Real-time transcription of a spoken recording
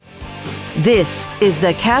This is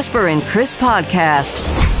the Casper and Chris Podcast.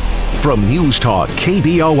 From News Talk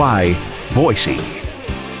KBOI, Boise.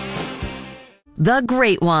 The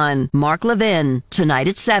Great One, Mark Levin, tonight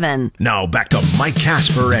at 7. Now back to Mike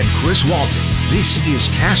Casper and Chris Walton. This is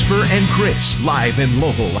Casper and Chris, live and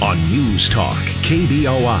local on News Talk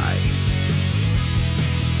KBOI.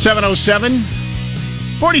 7:07,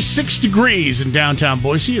 46 degrees in downtown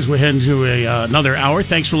Boise as we head into another hour.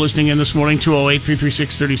 Thanks for listening in this morning.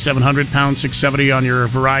 208-336-3700, pound 670 on your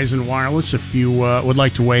Verizon Wireless if you would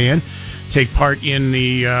like to weigh in. Take part in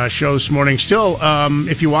the show this morning. Still,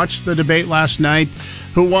 if you watched the debate last night,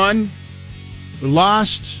 who won? Who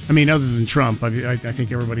lost? I mean, other than Trump, I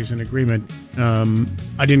think everybody's in agreement.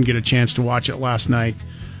 I didn't get a chance to watch it last night.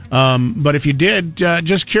 But if you did,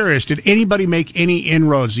 just curious, did anybody make any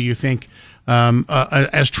inroads, do you think,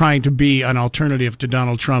 as trying to be an alternative to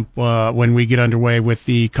Donald Trump when we get underway with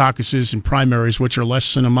the caucuses and primaries, which are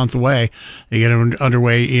less than a month away? They get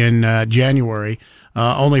underway in January.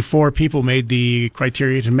 Only 4 people made the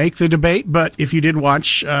criteria to make the debate, but if you did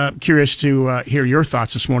watch, curious to hear your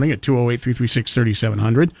thoughts this morning at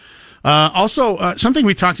 208-336-3700. Also, something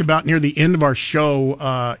we talked about near the end of our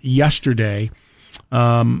show yesterday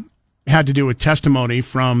had to do with testimony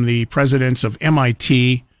from the presidents of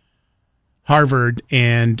MIT, Harvard,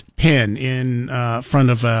 and Penn in front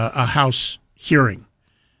of a House hearing.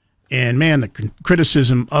 And, man, the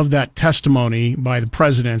criticism of that testimony by the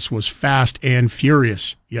presidents was fast and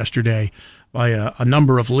furious yesterday by a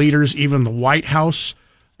number of leaders. Even the White House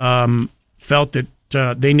felt that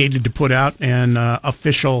they needed to put out an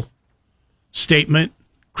official statement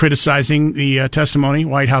criticizing the testimony.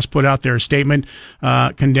 White House put out their statement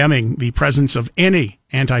condemning the presence of any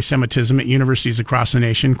anti-Semitism at universities across the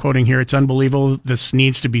nation. Quoting here, "It's unbelievable this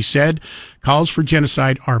needs to be said. Calls for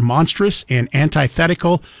genocide are monstrous and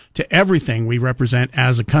antithetical to everything we represent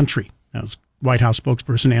as a country." That was White House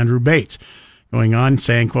spokesperson Andrew Bates. Going on,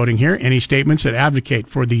 saying, quoting here, "Any statements that advocate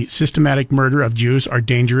for the systematic murder of Jews are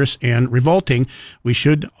dangerous and revolting. We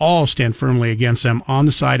should all stand firmly against them on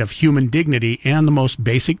the side of human dignity and the most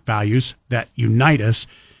basic values that unite us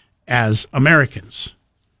as Americans."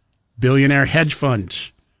 Billionaire hedge fund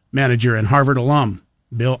manager and Harvard alum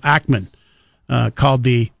Bill Ackman called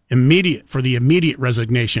the immediate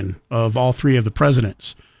resignation of all 3 of the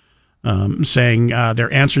presidents. Saying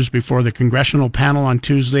their answers before the congressional panel on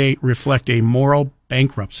Tuesday reflect a moral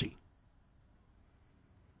bankruptcy.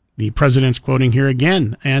 The president's, quoting here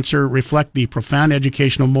again, answer reflect the profound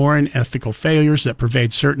educational, moral, and ethical failures that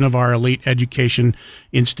pervade certain of our elite education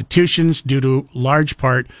institutions due to large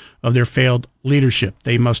part of their failed leadership.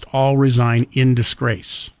 They must all resign in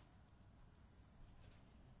disgrace.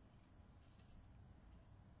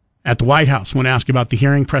 At the White House, when asked about the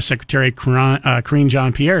hearing, Press Secretary Karine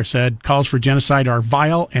Jean-Pierre said calls for genocide are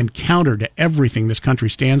vile and counter to everything this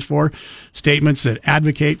country stands for. Statements that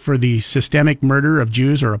advocate for the systemic murder of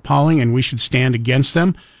Jews are appalling, and we should stand against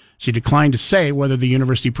them. She declined to say whether the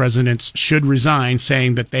university presidents should resign,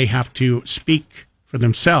 saying that they have to speak for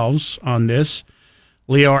themselves on this.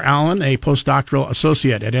 Leo Allen, a postdoctoral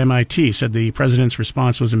associate at MIT, said the president's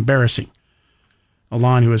response was embarrassing.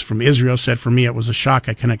 Alon, who is from Israel, said, "For me, it was a shock.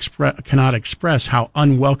 I cannot express how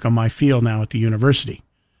unwelcome I feel now at the university."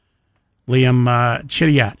 Liam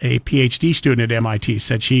Chidiat, a PhD student at MIT,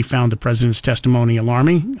 said she found the president's testimony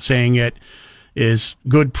alarming, saying it is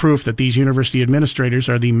good proof that these university administrators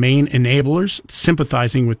are the main enablers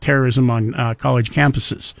sympathizing with terrorism on college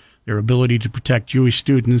campuses. Their ability to protect Jewish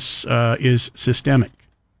students is systemic.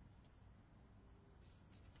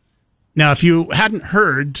 Now, if you hadn't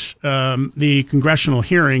heard the congressional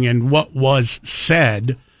hearing and what was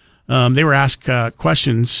said, they were asked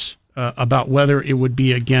questions about whether it would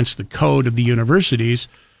be against the code of the universities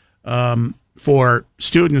for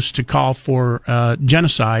students to call for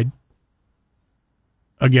genocide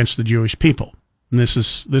against the Jewish people. And this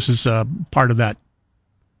is part of that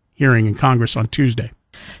hearing in Congress on Tuesday.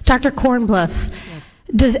 Dr. Kornbluth,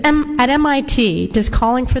 at MIT, does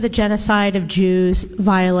calling for the genocide of Jews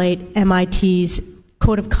violate MIT's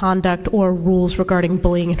code of conduct or rules regarding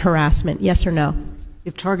bullying and harassment? Yes or no?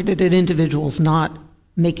 If targeted at individuals, not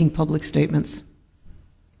making public statements.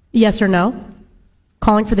 Yes or no?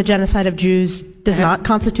 Calling for the genocide of Jews does not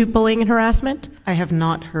constitute bullying and harassment? I have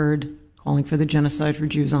not heard calling for the genocide for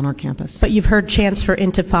Jews on our campus. But you've heard chants for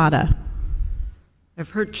intifada. I've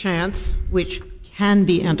heard chants, which can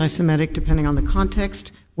be anti-Semitic depending on the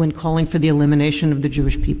context, when calling for the elimination of the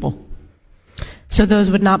Jewish people. So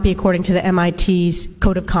those would not be according to the MIT's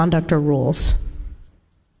code of conduct or rules?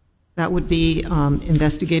 That would be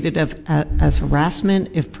investigated as harassment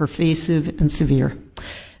if pervasive and severe.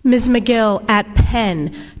 Ms. McGill, at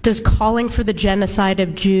Penn, does calling for the genocide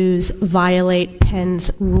of Jews violate Penn's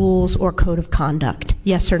rules or code of conduct?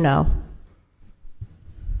 Yes or no?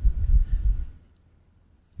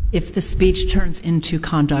 If the speech turns into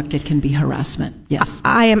conduct, it can be harassment. Yes.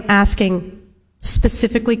 I am asking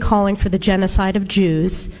specifically calling for the genocide of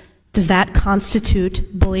Jews. Does that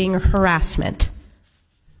constitute bullying or harassment?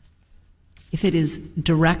 If it is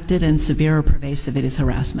directed and severe or pervasive, it is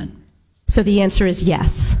harassment. So the answer is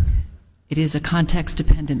yes. It is a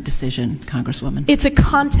context-dependent decision, Congresswoman. It's a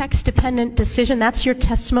context-dependent decision. That's your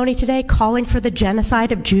testimony today. Calling for the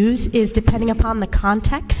genocide of Jews is depending upon the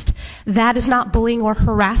context. That is not bullying or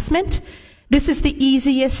harassment. This is the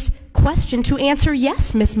easiest question to answer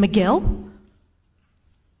yes, Ms. McGill.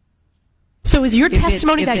 So is your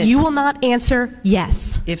testimony that you will not answer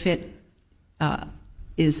yes? If it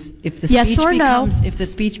if the yes speech or becomes no? if the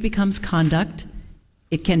speech becomes conduct,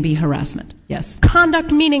 it can be harassment. Yes.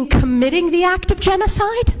 Conduct meaning committing the act of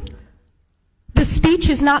genocide? The speech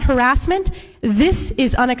is not harassment? This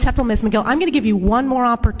is unacceptable, Ms. McGill. I'm going to give you one more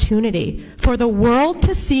opportunity for the world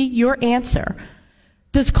to see your answer.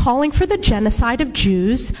 Does calling for the genocide of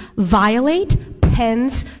Jews violate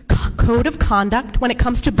Penn's code of conduct when it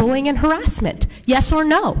comes to bullying and harassment? Yes or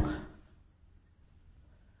no?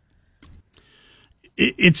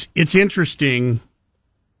 It's interesting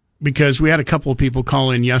because we had a couple of people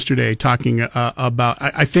call in yesterday talking about,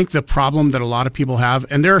 I think the problem that a lot of people have,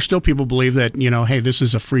 and there are still people believe that, hey, this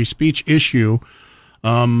is a free speech issue,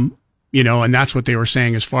 and that's what they were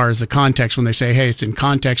saying as far as the context when they say, hey, it's in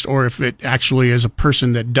context, or if it actually is a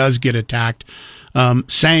person that does get attacked,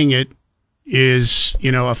 saying it is,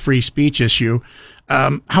 a free speech issue.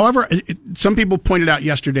 However, some people pointed out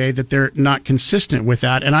yesterday that they're not consistent with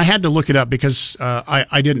that, and I had to look it up because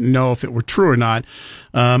I didn't know if it were true or not.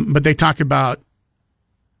 But they talk about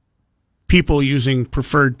people using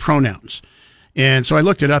preferred pronouns. And so I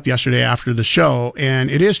looked it up yesterday after the show, and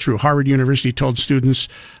it is true. Harvard University told students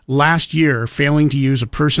last year failing to use a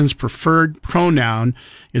person's preferred pronoun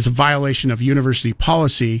is a violation of university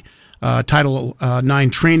policy. Title IX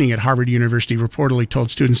training at Harvard University reportedly told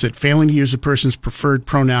students that failing to use a person's preferred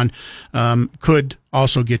pronoun could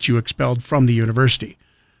also get you expelled from the university.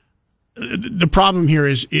 The problem here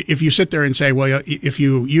is if you sit there and say, well, if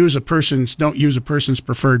you don't use a person's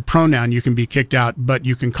preferred pronoun, you can be kicked out, but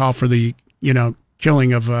you can call for the,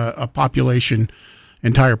 killing of a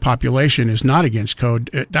entire population is not against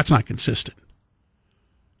code. That's not consistent.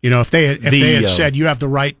 If they had said you have the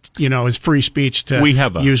right, as free speech to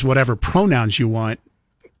use whatever pronouns you want.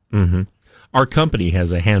 Mm-hmm. Our company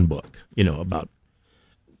has a handbook, about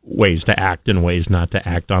ways to act and ways not to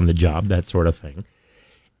act on the job, that sort of thing.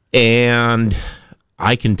 And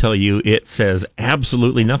I can tell you it says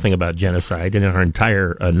absolutely nothing about genocide in our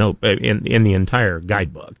entire note in the entire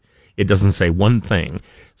guidebook. It doesn't say one thing.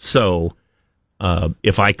 So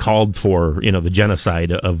if I called for, the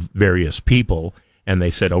genocide of various people, and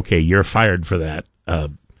they said, okay, you're fired for that,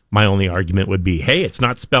 my only argument would be, hey, it's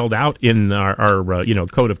not spelled out in our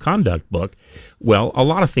code of conduct book. Well, a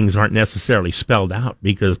lot of things aren't necessarily spelled out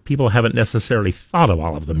because people haven't necessarily thought of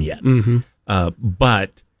all of them yet. Mm-hmm. But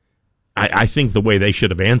I think the way they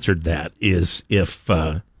should have answered that is if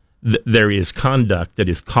there is conduct that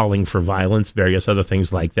is calling for violence, various other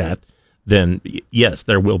things like that, then yes,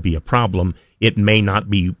 there will be a problem. It may not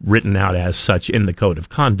be written out as such in the code of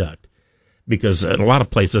conduct. Because in a lot of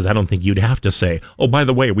places, I don't think you'd have to say, oh, by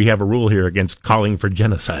the way, we have a rule here against calling for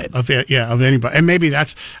genocide. Of anybody. And maybe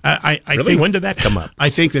that's... I really? think, when did that come up? I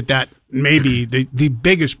think that may be the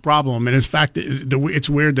biggest problem. And in fact, it's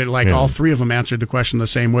weird that all three of them answered the question the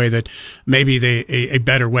same way, that maybe a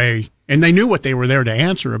better way, and they knew what they were there to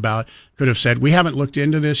answer about, could have said, we haven't looked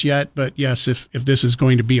into this yet, but yes, if this is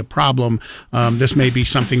going to be a problem, this may be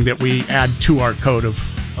something that we add to our code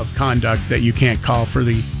of conduct, that you can't call for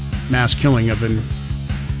the mass killing of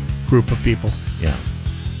a group of people. Yeah.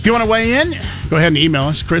 If you want to weigh in, go ahead and email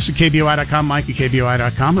us, Chris@KBOI.com,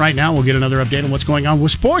 Mike@KBOI.com. Right now, we'll get another update on what's going on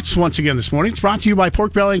with sports once again this morning. It's brought to you by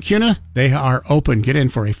Pork Belly and Cuna. They are open. Get in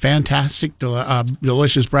for a fantastic,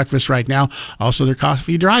 delicious breakfast right now. Also, their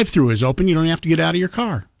coffee drive-thru is open. You don't have to get out of your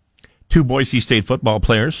car. Two Boise State football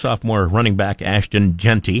players, sophomore running back Ashton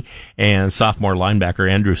Jeanty and sophomore linebacker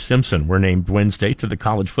Andrew Simpson, were named Wednesday to the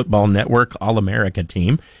College Football Network All-America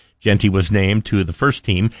team. Jeanty was named to the first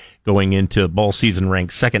team, going into bowl season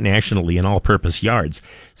ranked second nationally in all-purpose yards.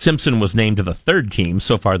 Simpson was named to the third team.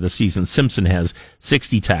 So far this season, Simpson has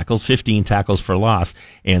 60 tackles, 15 tackles for loss,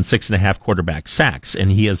 and 6.5 quarterback sacks,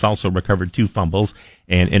 and he has also recovered 2 fumbles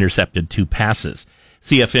and intercepted 2 passes.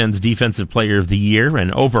 CFN's Defensive Player of the Year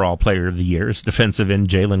and Overall Player of the Year is defensive end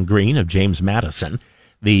Jalen Green of James Madison.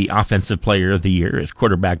 The Offensive Player of the Year is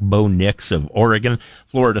quarterback Bo Nix of Oregon.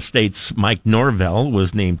 Florida State's Mike Norvell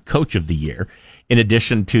was named Coach of the Year. In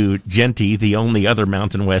addition to Genty, the only other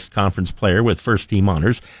Mountain West Conference player with first-team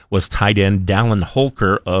honors was tight end Dallin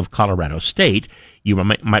Holker of Colorado State. You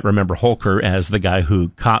might remember Holker as the guy who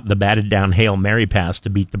caught the batted-down Hail Mary pass to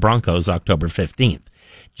beat the Broncos October 15th.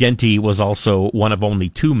 Genty was also one of only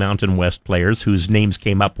 2 Mountain West players whose names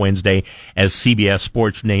came up Wednesday as CBS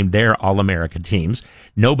Sports named their All-America teams.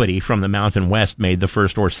 Nobody from the Mountain West made the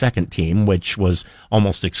first or second team, which was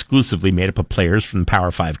almost exclusively made up of players from Power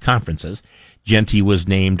 5 conferences. Genty was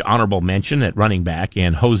named honorable mention at running back,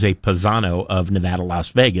 and Jose Pisano of Nevada, Las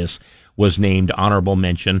Vegas was named honorable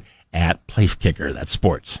mention at place kicker. That's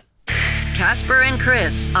sports. Casper and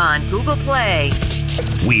Chris on Google Play.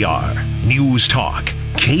 We are News Talk,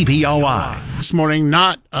 KBOI. This morning,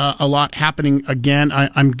 not a lot happening again.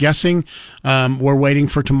 I'm guessing we're waiting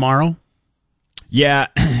for tomorrow. Yeah,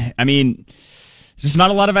 I mean, just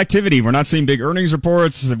not a lot of activity. We're not seeing big earnings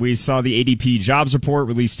reports. We saw the ADP jobs report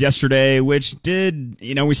released yesterday, which did,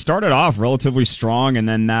 we started off relatively strong, and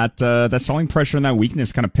then that selling pressure and that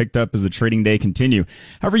weakness kind of picked up as the trading day continued.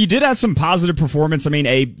 However, you did have some positive performance. I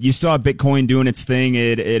mean, you still have Bitcoin doing its thing.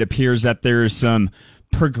 It appears that there's some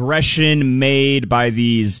progression made by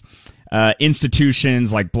these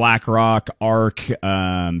institutions like BlackRock, ARK,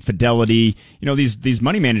 Fidelity, these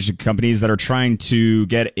money management companies that are trying to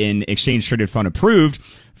get an exchange traded fund approved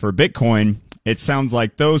for Bitcoin. It sounds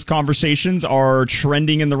like those conversations are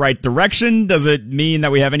trending in the right direction. Does it mean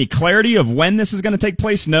that we have any clarity of when this is going to take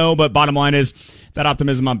place? No, but bottom line is that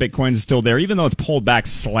optimism on Bitcoin is still there, even though it's pulled back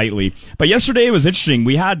slightly. But yesterday it was interesting.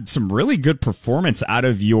 We had some really good performance out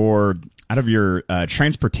of your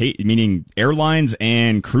transportation, meaning airlines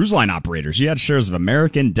and cruise line operators. You had shares of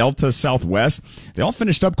American, Delta, Southwest. They all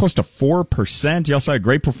finished up close to 4%. You also had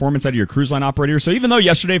great performance out of your cruise line operators. So even though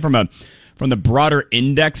yesterday from the broader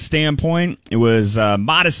index standpoint, it was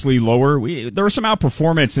modestly lower, there was some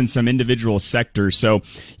outperformance in some individual sectors. So,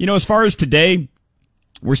 as far as today,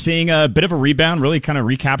 we're seeing a bit of a rebound, really kind of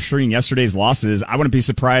recapturing yesterday's losses. I wouldn't be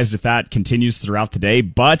surprised if that continues throughout the day,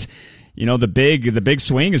 but the big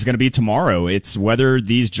swing is going to be tomorrow. It's whether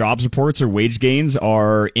these jobs reports or wage gains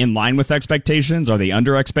are in line with expectations. Are they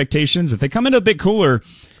under expectations? If they come in a bit cooler,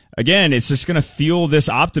 again, it's just going to fuel this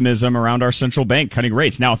optimism around our central bank cutting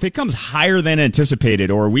rates. Now, if it comes higher than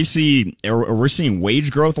anticipated, or we're seeing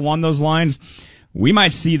wage growth along those lines, we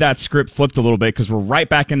might see that script flipped a little bit, because we're right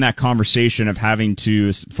back in that conversation of having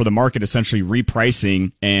to, for the market, essentially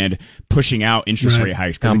repricing and pushing out interest rate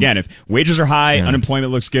hikes. Because again, if wages are high,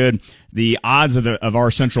 unemployment looks good, the odds of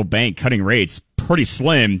our central bank cutting rates pretty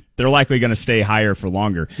slim. They're likely going to stay higher for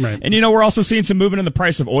longer. Right. And we're also seeing some movement in the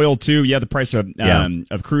price of oil too. Yeah, the price of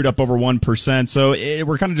crude up over 1%. So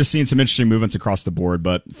we're kind of just seeing some interesting movements across the board.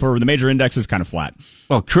 But for the major indexes, kind of flat.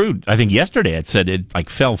 Well, crude, I think yesterday it said it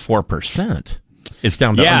fell 4%. It's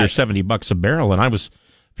down to under $70 a barrel, and I was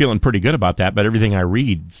feeling pretty good about that. But everything I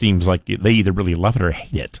read seems like they either really love it or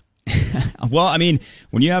hate it. Well, I mean,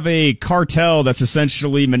 when you have a cartel that's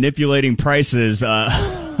essentially manipulating prices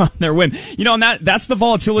on their whim, and that's the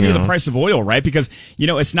volatility of the price of oil, right? Because,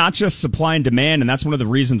 it's not just supply and demand, and that's one of the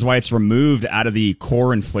reasons why it's removed out of the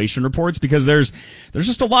core inflation reports, because there's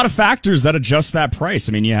just a lot of factors that adjust that price.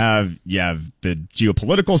 I mean, you have the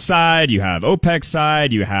geopolitical side, you have OPEC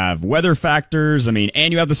side, you have weather factors, and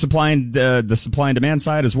you have the supply and demand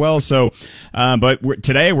side as well. So, but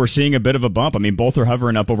today we're seeing a bit of a bump. I mean, both are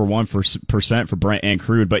hovering up over 1% for Brent and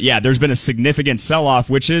crude. But yeah, there's been a significant sell-off,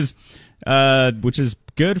 which is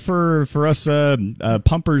good for us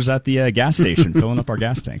pumpers at the gas station, filling up our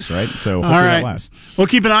gas tanks, right? So hopefully that lasts. We'll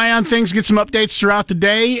keep an eye on things, get some updates throughout the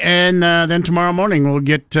day, and then tomorrow morning we'll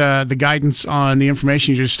get the guidance on the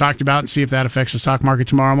information you just talked about and see if that affects the stock market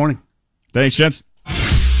tomorrow morning. Thanks, gents.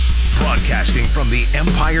 Broadcasting from the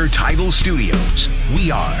Empire Title Studios,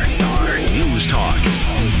 we are News Talk,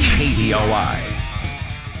 KBOI.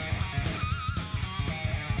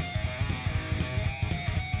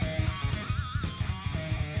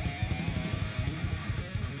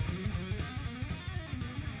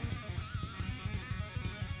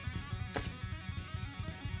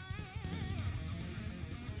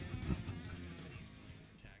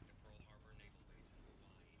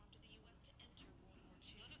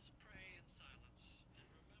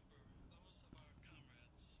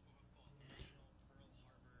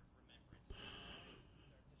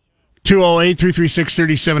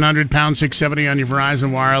 £208-336-3700, pound 670 on your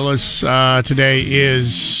Verizon Wireless. Today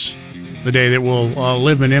is the day that will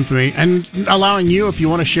live in infamy, and allowing you, if you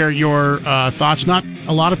want to share your thoughts. Not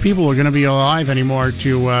a lot of people are going to be alive anymore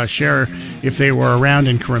to share if they were around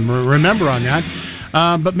and can remember on that.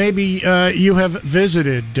 But maybe you have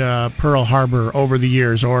visited Pearl Harbor over the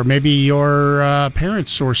years, or maybe your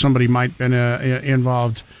parents or somebody might have been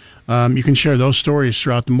involved. You can share those stories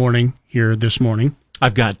throughout the morning here this morning.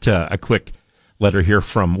 I've got a quick letter here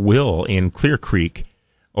from Will in Clear Creek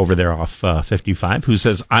over there off 55, who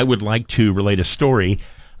says, I would like to relate a story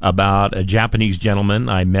about a Japanese gentleman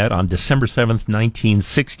I met on December 7th,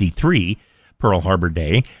 1963, Pearl Harbor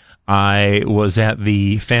Day. I was at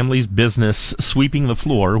the family's business sweeping the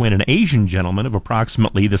floor when an Asian gentleman of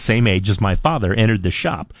approximately the same age as my father entered the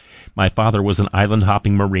shop. My father was an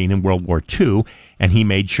island-hopping Marine in World War II, and he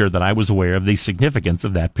made sure that I was aware of the significance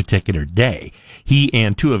of that particular day. He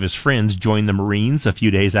and two of his friends joined the Marines a few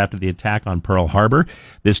days after the attack on Pearl Harbor.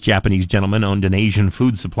 This Japanese gentleman owned an Asian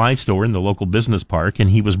food supply store in the local business park,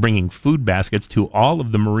 and he was bringing food baskets to all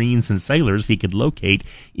of the Marines and sailors he could locate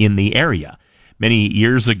in the area. Many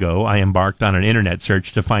years ago, I embarked on an internet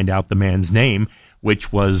search to find out the man's name,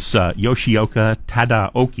 which was Yoshioka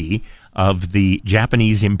Tadaoki of the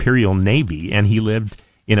Japanese Imperial Navy, and he lived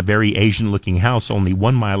in a very Asian-looking house only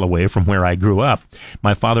 1 mile away from where I grew up.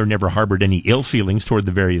 My father never harbored any ill feelings toward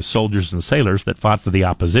the various soldiers and sailors that fought for the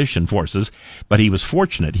opposition forces, but he was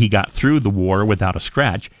fortunate he got through the war without a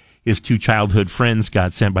scratch. His two childhood friends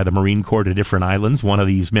got sent by the Marine Corps to different islands. One of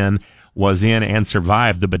these men was in and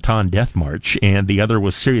survived the Bataan Death March, and the other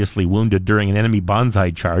was seriously wounded during an enemy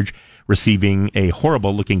banzai charge, receiving a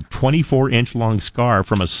horrible-looking 24-inch-long scar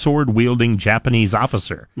from a sword-wielding Japanese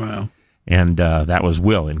officer. Wow. And that was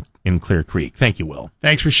Will in Clear Creek. Thank you, Will.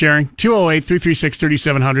 Thanks for sharing.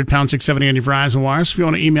 208-336-3700, pound 670 on your Verizon wires. If you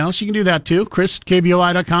want to email us, you can do that too. Chris at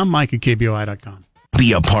KBOI.com, Mike at KBOI.com.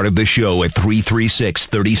 Be a part of the show at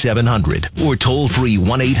 336-3700 or toll free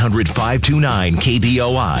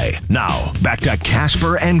 1-800-529-KBOI. Now, back to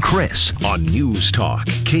Casper and Chris on News Talk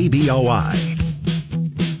KBOI.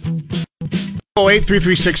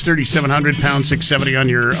 208-336-3700, pound 670 on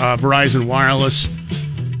your Verizon wireless.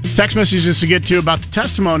 Text messages to get to about the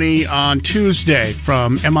testimony on Tuesday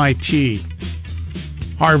from MIT,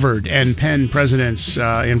 Harvard, and Penn presidents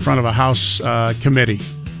in front of a House committee.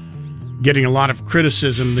 Getting a lot of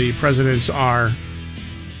criticism. The presidents are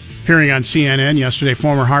appearing on CNN yesterday.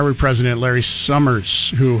 Former Harvard president Larry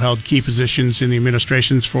Summers, who held key positions in the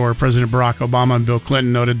administrations for President Barack Obama and Bill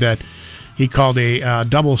Clinton, noted that he called a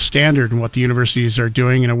double standard in what the universities are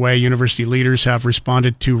doing. In a way, university leaders have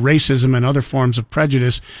responded to racism and other forms of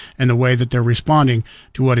prejudice in the way that they're responding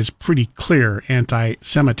to what is pretty clear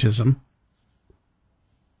anti-Semitism.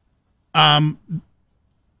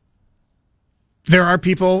 There are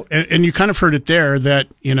people, and you kind of heard it there, that,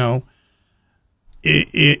 you know,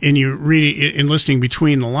 and you read in listening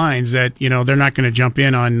between the lines that, you know, they're not going to jump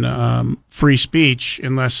in on free speech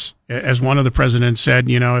unless, as one of the presidents said,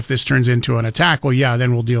 you know, if this turns into an attack, well, yeah,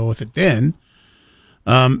 then we'll deal with it then.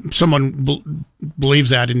 Someone believes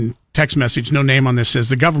that in text message, no name on this, says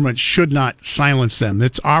the government should not silence them.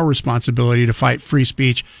 It's our responsibility to fight free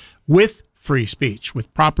speech, with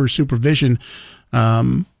proper supervision.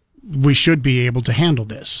 We should be able to handle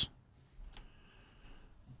this.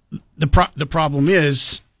 The problem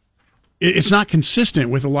is it's not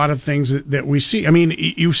consistent with a lot of things that we see. I mean,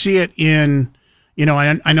 you see it in, you know,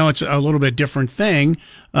 I know it's a little bit different thing,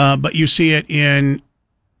 but you see it in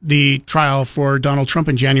the trial for Donald Trump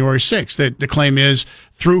on January 6th. That the claim is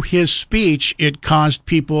through his speech, it caused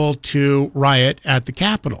people to riot at the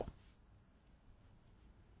Capitol.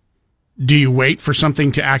 Do you wait for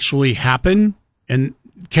something to actually happen? And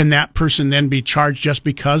can that person then be charged just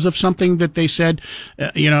because of something that they said?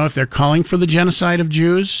 You know, if they're calling for the genocide of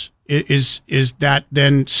Jews, is that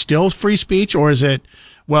then still free speech? Or is it,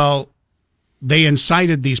 well, they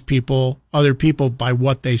incited these people, other people, by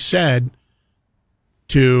what they said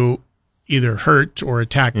to either hurt or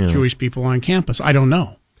attack Jewish people on campus? I don't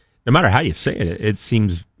know. No matter how you say it, it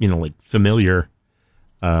seems, you know, like familiar.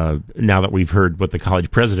 Now that we've heard what the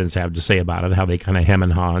college presidents have to say about it, how they kind of hem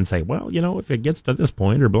and haw and say, well, you know, if it gets to this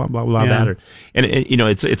point or blah, blah, blah, that. And you know,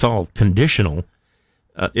 it's all conditional.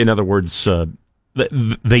 In other words,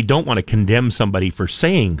 they don't want to condemn somebody for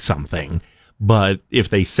saying something, but if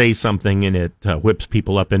they say something and it whips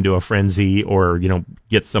people up into a frenzy or, you know,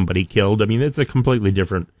 gets somebody killed, I mean, it's a completely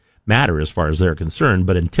different matter as far as they're concerned.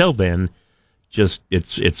 But until then, just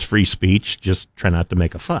it's free speech. Just try not to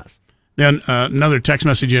make a fuss. Then another text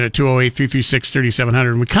message in at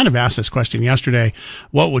 208-336-3700. And we kind of asked this question yesterday.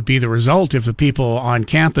 What would be the result if the people on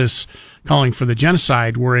campus calling for the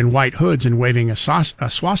genocide were in white hoods and waving a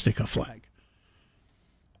swastika flag?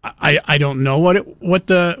 I don't know what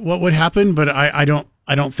would happen, but I don't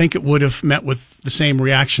I don't think it would have met with the same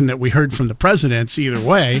reaction that we heard from the presidents either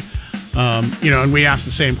way. And we asked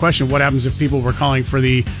the same question: what happens if people were calling for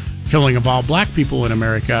the killing of all black people in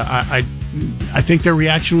America? I think their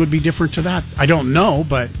reaction would be different to that. I don't know,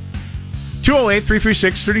 but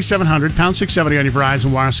 208-336-3700, pound 670 on your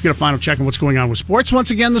Verizon Wireless. Let's get a final check on what's going on with sports once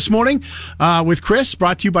again this morning with Chris,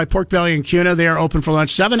 brought to you by Pork Belly and Cuna. They are open for lunch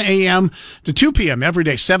 7 a.m. to 2 p.m. every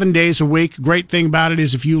day, 7 days a week. Great thing about it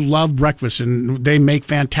is if you love breakfast, and they make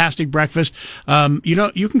fantastic breakfast,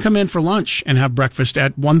 you can come in for lunch and have breakfast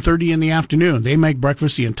at 1:30 in the afternoon. They make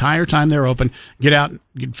breakfast the entire time they're open. Get out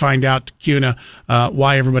and find out, Cuna,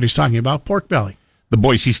 why everybody's talking about Pork Belly. The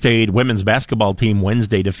Boise State women's basketball team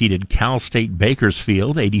Wednesday defeated Cal State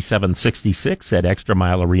Bakersfield 87-66 at Extra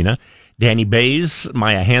Mile Arena. Danny Bays,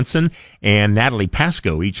 Maya Hansen, and Natalie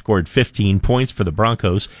Pasco each scored 15 points for the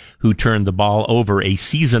Broncos, who turned the ball over a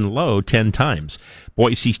season-low 10 times.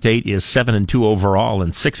 Boise State is 7-2 overall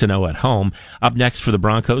and 6-0 at home. Up next for the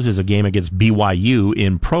Broncos is a game against BYU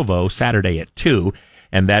in Provo Saturday at 2.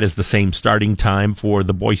 And that is the same starting time for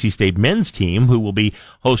the Boise State men's team, who will be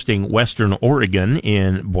hosting Western Oregon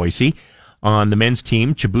in Boise. On the men's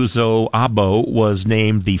team, Chibuzo Abo was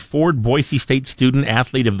named the Ford Boise State Student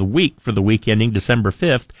Athlete of the Week for the week ending December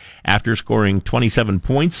 5th after scoring 27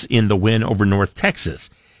 points in the win over North Texas.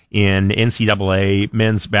 In NCAA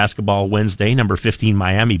men's basketball Wednesday, number 15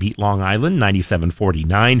 Miami beat Long Island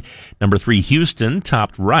 97-49. Number 3 Houston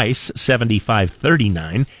topped Rice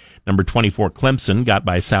 75-39. Number 24, Clemson, got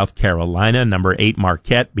by South Carolina. Number 8,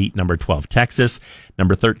 Marquette, beat number 12, Texas.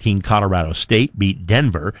 Number 13, Colorado State, beat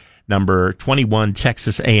Denver. Number 21,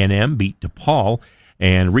 Texas A&M, beat DePaul.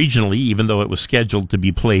 And regionally, even though it was scheduled to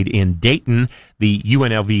be played in Dayton, the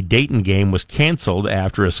UNLV Dayton game was canceled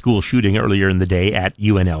after a school shooting earlier in the day at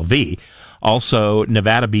UNLV. Also,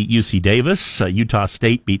 Nevada beat UC Davis. Utah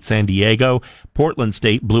State beat San Diego. Portland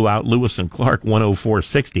State blew out Lewis and Clark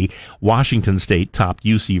 104-60. Washington State topped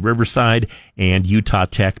UC Riverside. And Utah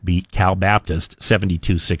Tech beat Cal Baptist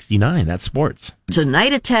 72-69. That's sports.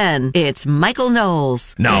 Tonight at 10, it's Michael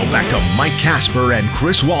Knowles. Now back to Mike Casper and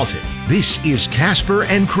Chris Walton. This is Casper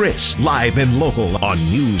and Chris, live and local on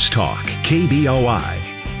News Talk, KBOI.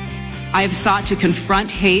 I have sought to confront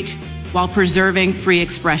hate while preserving free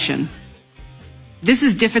expression. This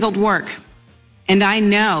is difficult work, and I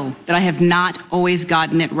know that I have not always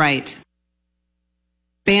gotten it right.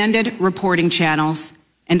 Banded reporting channels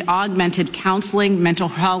and augmented counseling, mental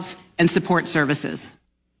health, and support services.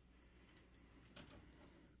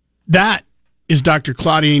 That is Dr.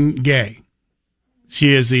 Claudine Gay.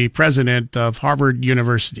 She is the president of Harvard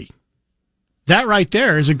University. That right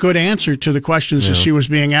there is a good answer to the questions that she was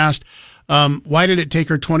being asked. Why did it take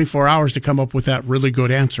her 24 hours to come up with that really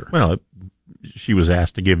good answer? Well, she was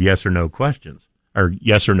asked to give yes or no questions, or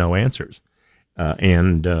yes or no answers,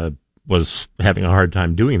 and was having a hard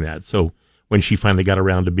time doing that. So when she finally got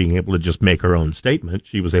around to being able to just make her own statement,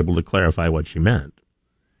 she was able to clarify what she meant.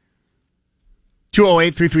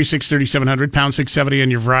 208-336-3700, pound 670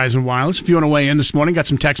 on your Verizon Wireless. If you want to weigh in this morning, got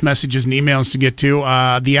some text messages and emails to get to.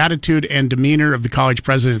 The attitude and demeanor of the college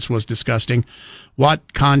presidents was disgusting.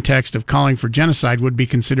 What context of calling for genocide would be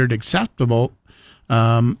considered acceptable?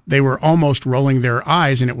 They were almost rolling their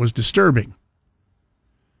eyes, and it was disturbing.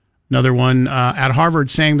 Another one, at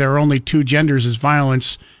Harvard, saying there are only two genders is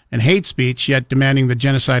violence and hate speech, yet demanding the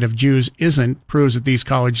genocide of Jews isn't, proves that these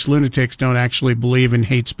college lunatics don't actually believe in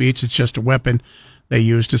hate speech. It's just a weapon they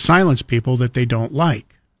use to silence people that they don't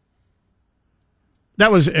like.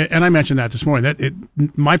 That was, and I mentioned that this morning.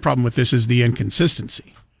 My problem with this is the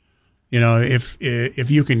inconsistency. You know, if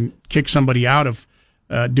you can kick somebody out of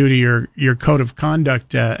due to your code of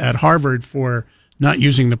conduct at Harvard for not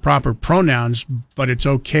using the proper pronouns, but it's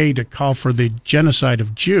okay to call for the genocide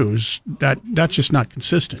of Jews, that's just not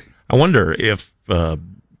consistent. I wonder if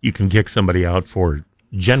you can kick somebody out for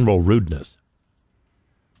general rudeness.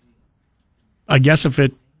 I guess if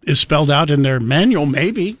it is spelled out in their manual,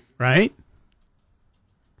 maybe, right?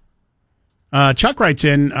 Chuck writes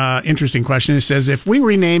in, interesting question. It says, if we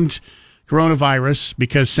renamed coronavirus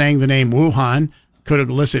because saying the name Wuhan could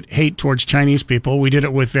elicit hate towards Chinese people, we did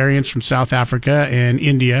it with variants from South Africa and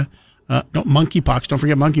India. Monkeypox, don't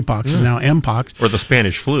forget monkeypox is now Mpox. Or the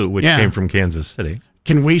Spanish flu, which came from Kansas City.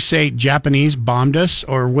 Can we say Japanese bombed us,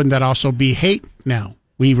 or wouldn't that also be hate now?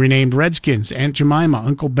 We renamed Redskins, Aunt Jemima,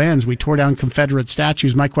 Uncle Ben's. We tore down Confederate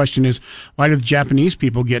statues. My question is, why do the Japanese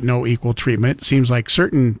people get no equal treatment? It seems like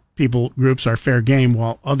certain people groups are fair game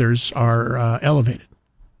while others are elevated.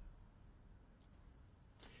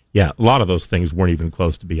 Yeah, a lot of those things weren't even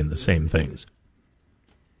close to being the same things.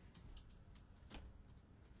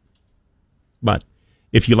 But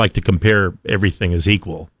if you like to compare everything as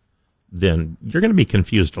equal, then you're going to be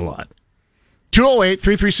confused a lot.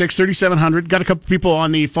 208-336-3700. Got a couple people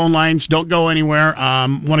on the phone lines. Don't go anywhere.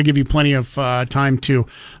 Want to give you plenty of time to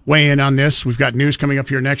weigh in on this. We've got news coming up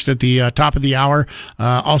here next at the top of the hour.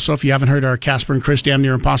 Also, if you haven't heard our Casper and Chris Damn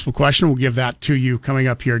Near Impossible question, we'll give that to you coming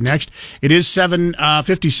up here next. It is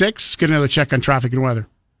 7:56. Let's get another check on traffic and weather.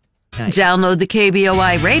 Download the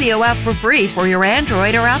KBOI radio app for free for your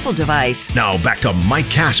Android or Apple device. Now back to Mike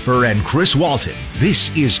Casper and Chris Walton. This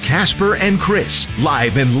is Casper and Chris,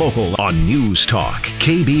 live and local on News Talk,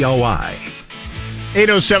 KBOI.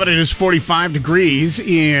 8:07, it is 45 degrees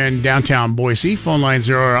in downtown Boise. Phone lines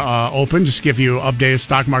are open. Just to give you an update,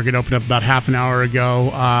 stock market opened up about half an hour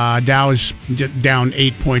ago. Dow is down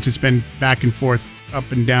 8 points. It's been back and forth,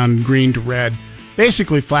 up and down, green to red.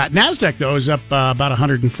 Basically flat. NASDAQ, though, is up about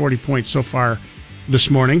 140 points so far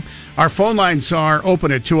this morning. Our phone lines are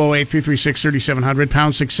open at 208-336-3700,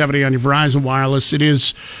 pound 670 on your Verizon Wireless. It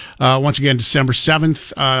is, once again, December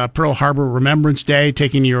 7th, Pearl Harbor Remembrance Day,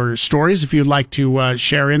 taking your stories if you'd like to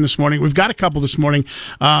share in this morning. We've got a couple this morning.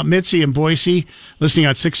 Mitzi in Boise, listening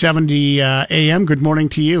on 670 AM. Good morning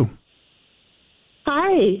to you.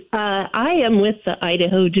 Hi. I am with the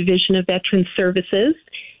Idaho Division of Veterans Services.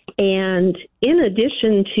 And in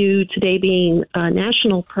addition to today being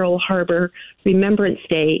National Pearl Harbor Remembrance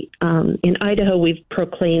Day, in Idaho we've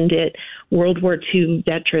proclaimed it World War II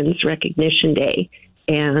Veterans Recognition Day.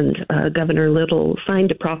 And Governor Little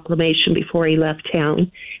signed a proclamation before he left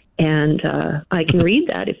town. And I can read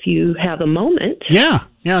that if you have a moment. Yeah,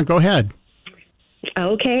 go ahead.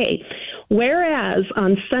 Okay. Whereas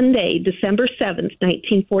on Sunday, December 7th,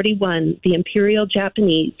 1941, the Imperial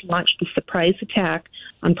Japanese launched a surprise attack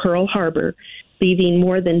on Pearl Harbor, leaving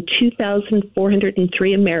more than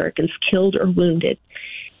 2,403 Americans killed or wounded.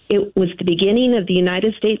 It was the beginning of the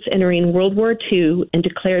United States entering World War II and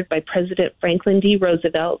declared by President Franklin D.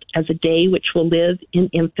 Roosevelt as a day which will live in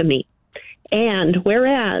infamy. And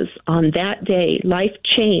whereas on that day, life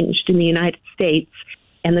changed in the United States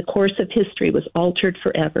and the course of history was altered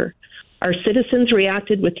forever, our citizens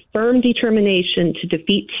reacted with firm determination to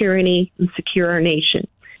defeat tyranny and secure our nation.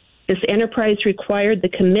 This enterprise required the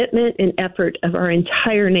commitment and effort of our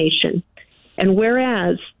entire nation. And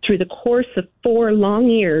whereas through the course of 4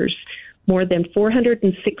 long years, more than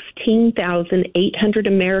 416,800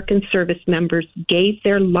 American service members gave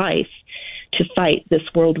their life to fight this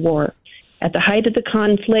world war. At the height of the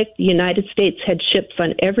conflict, the United States had ships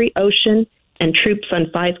on every ocean and troops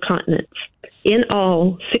on 5 continents. In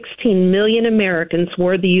all, 16 million Americans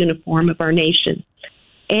wore the uniform of our nation.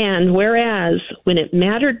 And whereas, when it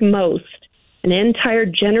mattered most, an entire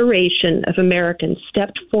generation of Americans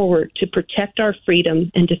stepped forward to protect our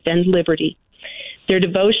freedom and defend liberty. Their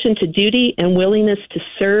devotion to duty and willingness to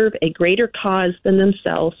serve a greater cause than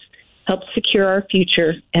themselves helped secure our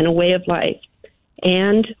future and a way of life.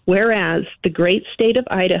 And whereas the great state of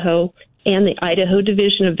Idaho and the Idaho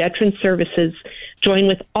Division of Veterans Services join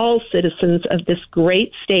with all citizens of this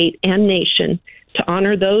great state and nation to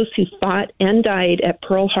honor those who fought and died at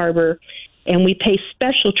Pearl Harbor, and we pay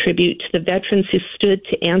special tribute to the veterans who stood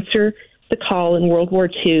to answer the call in World War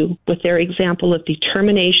II with their example of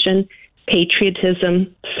determination,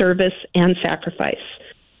 patriotism, service, and sacrifice.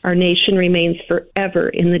 Our nation remains forever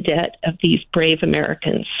in the debt of these brave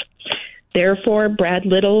Americans. Therefore, Brad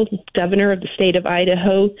Little, Governor of the state of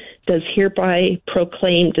Idaho, does hereby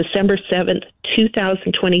proclaim December 7th,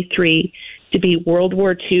 2023 to be World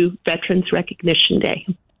War II Veterans Recognition Day.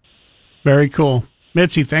 Very cool.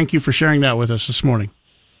 Mitzi, thank you for sharing that with us this morning.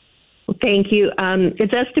 Well, thank you.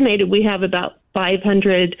 It's estimated we have about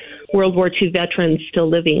 500 World War II veterans still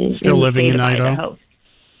living in Idaho.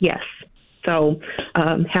 Yes. So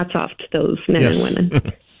hats off to those men and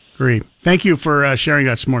women. Great. Thank you for sharing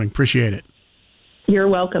that this morning. Appreciate it. You're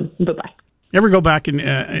welcome. Bye-bye. Ever go back and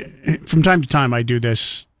from time to time I do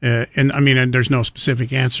this, and there's no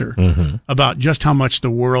specific answer about just how much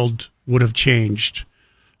the world would have changed.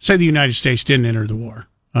 Say the United States didn't enter the war,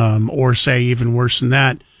 or say even worse than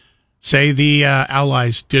that, say the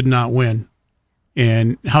Allies did not win,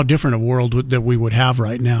 and how different a world that we would have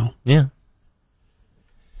right now. Yeah.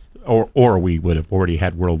 Or we would have already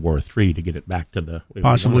had World War III to get it back to the way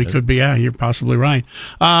possibly could be. Yeah, you're possibly right.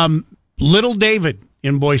 Little David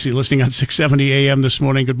in Boise, listening on 670 AM this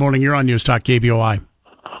morning. Good morning. You're on News Talk KBOI.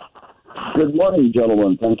 Good morning,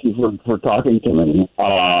 gentlemen. Thank you for talking to me.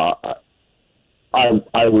 I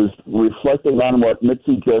was reflecting on what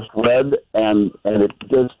Mitzi just read, and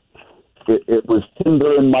it was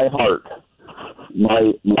tender in my heart.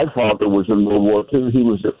 My father was in World War II. He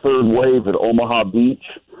was at Third Wave at Omaha Beach,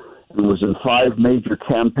 and was in 5 major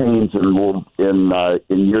campaigns in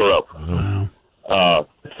Europe. Wow.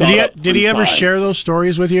 Did he ever share those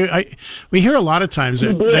stories with you? We hear a lot of times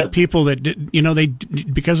that people that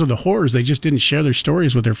did, because of the horrors, they just didn't share their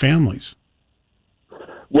stories with their families.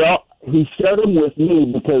 Well, he shared them with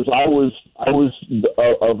me because I was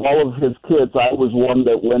of all of his kids, I was one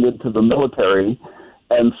that went into the military,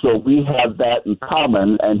 and so we had that in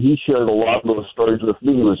common. And he shared a lot of those stories with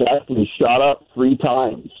me. He was actually shot up 3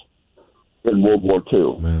 times in World War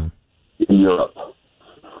II in Europe.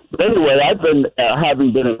 But anyway, I've been,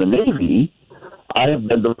 having been in the Navy, I have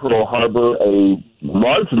been to Pearl Harbor a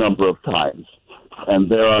large number of times. And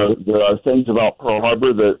there are things about Pearl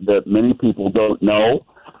Harbor that many people don't know.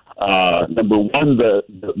 Number one, the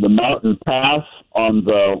mountain pass on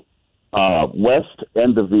the west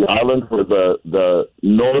end of the island where the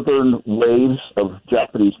northern waves of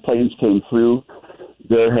Japanese planes came through,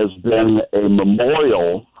 there has been a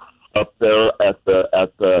memorial up there at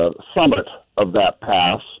the summit of that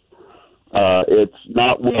pass. It's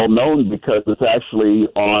not well known because it's actually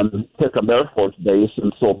on Hickam Air Force Base,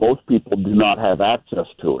 and so most people do not have access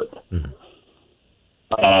to it.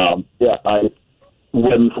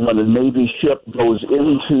 When a Navy ship goes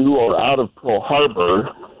into or out of Pearl Harbor,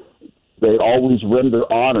 they always render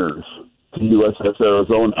honors to USS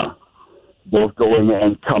Arizona, both going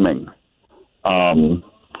and coming.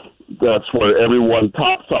 That's where everyone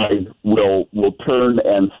topside will turn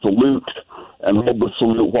and salute and hold the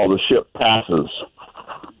salute while the ship passes.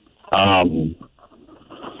 I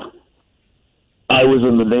was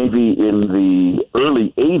in the Navy in the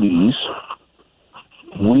early 80s.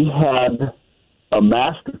 We had a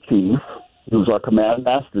master chief, who was our command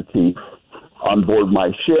master chief, on board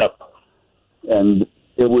my ship, and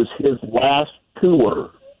it was his last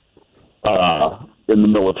tour in the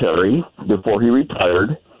military before he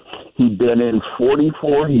retired. He'd been in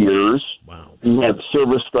 44 years. Wow. He had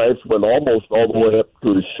service stripes went almost all the way up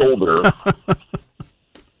to his shoulder.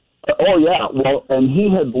 Oh, yeah. Well, and he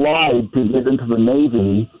had lied to get into the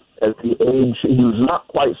Navy at the age, he was not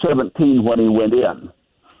quite 17 when he went in.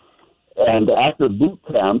 And after boot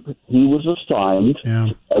camp, he was assigned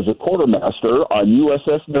as a quartermaster on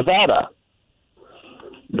USS Nevada.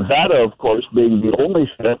 Nevada, of course, being the only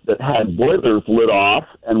ship that had boilers lit off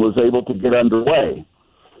and was able to get underway.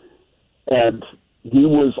 And he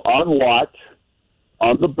was on watch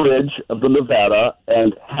on the bridge of the Nevada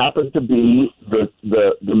and happened to be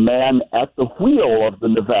the man at the wheel of the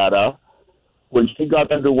Nevada when she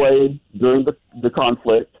got underway during the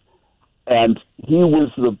conflict. And he was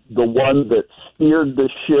the one that steered the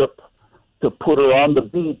ship to put her on the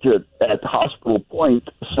beach at Hospital Point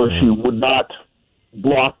so she would not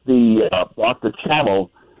block the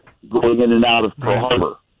channel going in and out of Pearl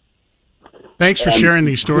Harbor. Thanks for sharing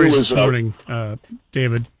these stories this morning,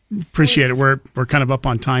 David. Appreciate it. We're kind of up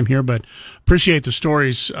on time here, but appreciate the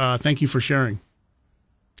stories. Thank you for sharing.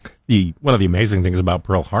 One of the amazing things about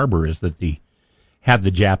Pearl Harbor is that had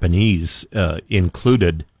the Japanese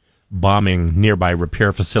included bombing nearby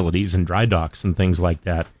repair facilities and dry docks and things like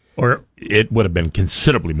that, or it would have been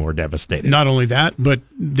considerably more devastating. Not only that, but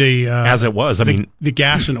as it was, the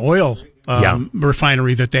gas and oil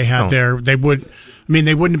refinery that they had there, they wouldn't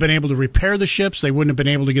have been able to repair the ships. They wouldn't have been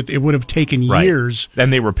able to it would have taken years.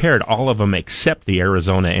 And they repaired all of them except the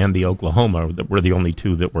Arizona and the Oklahoma, that were the only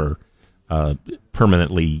two that were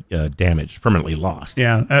permanently damaged, permanently lost.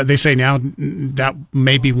 Yeah, they say now that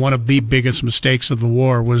may be one of the biggest mistakes of the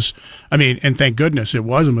war was, and thank goodness it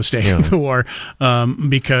was a mistake of the war,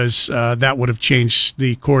 because that would have changed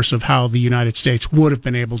the course of how the United States would have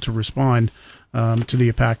been able to respond to the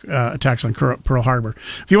attacks on Pearl Harbor.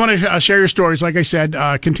 If you want to share your stories, like I said,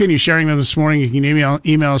 continue sharing them this morning. You can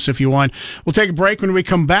email us if you want. We'll take a break. When we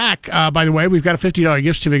come back, by the way, we've got a $50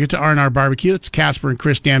 gift certificate to R&R Barbecue. It's Casper and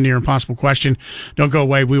Chris, Damn Near Impossible Question. Don't go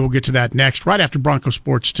away. We will get to that next, right after Bronco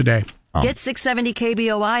Sports Today. Get 670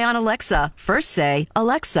 KBOI on Alexa. First say,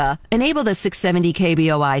 Alexa, enable the 670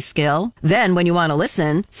 KBOI skill. Then when you want to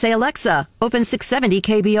listen, say, Alexa, open 670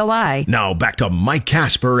 KBOI. Now back to Mike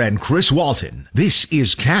Casper and Chris Walton. This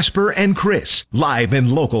is Casper and Chris, live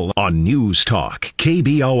and local on News Talk,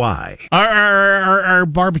 KBOI. Our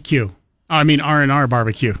barbecue. R&R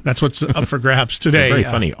Barbecue. That's what's up for grabs today. Very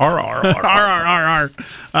funny. R.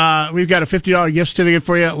 We've got a $50 gift certificate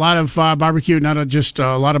for you. A lot of barbecue, not just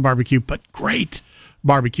a lot of barbecue, but great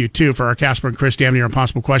barbecue, too, for our Casper and Chris Damn Near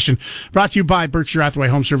Impossible Question. Brought to you by Berkshire Hathaway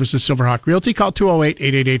Home Services, Silverhawk Realty. Call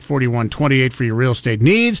 208-888-4128 for your real estate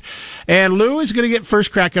needs. And Lou is going to get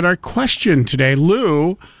first crack at our question today.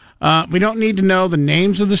 Lou, We don't need to know the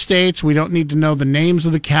names of the states. We don't need to know the names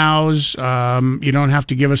of the cows. You don't have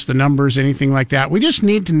to give us the numbers, anything like that. We just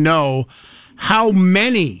need to know how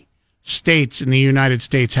many states in the United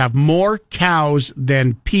States have more cows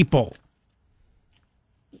than people.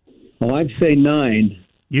 Well, I'd say 9.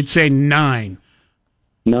 You'd say 9.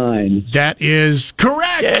 9. That is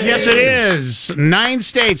correct. Yay. Yes, it is. 9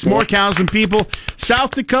 states, more cows than people.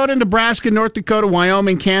 South Dakota, Nebraska, North Dakota,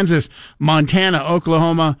 Wyoming, Kansas, Montana,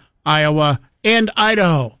 Oklahoma, Iowa, and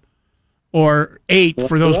Idaho. Or 8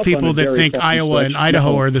 for those people that think Iowa and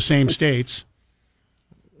Idaho are the same states.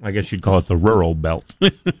 I guess you'd call it the rural belt.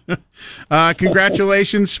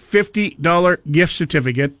 Congratulations, $50 gift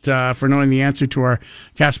certificate for knowing the answer to our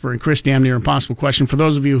Casper and Chris Damn Near Impossible question. For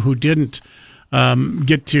those of you who didn't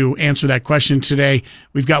get to answer that question today,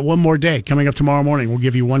 we've got one more day coming up tomorrow morning. We'll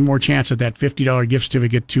give you one more chance at that $50 gift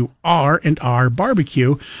certificate to R&R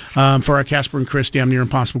Barbecue for our Casper and Chris Damn Near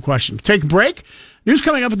Impossible question. Take a break. News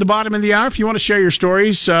coming up at the bottom of the hour. If you want to share your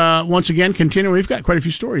stories, once again, continue. We've got quite a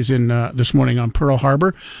few stories in this morning on Pearl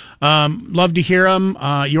Harbor. Love to hear them.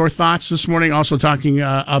 Your thoughts this morning. Also talking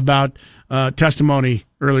about testimony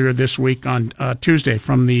earlier this week on Tuesday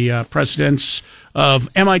from the presidents of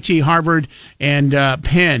MIT, Harvard, and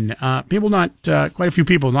Penn. Quite a few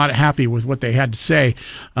people not happy with what they had to say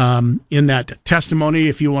in that testimony.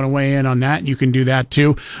 If you want to weigh in on that, you can do that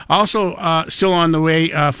too. Also, still on the way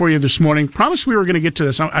for you this morning. Promised we were going to get to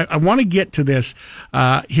this. I want to get to this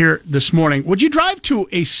here this morning. Would you drive to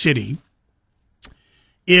a city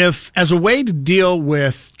if, as a way to deal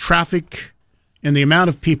with traffic and the amount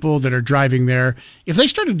of people that are driving there, if they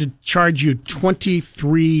started to charge you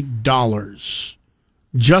 $23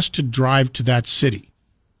 just to drive to that city,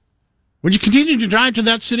 would you continue to drive to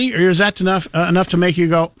that city, or is that enough to make you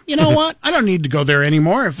go, you know what, I don't need to go there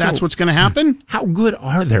anymore if that's what's going to happen? How good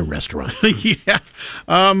are their restaurants? Yeah.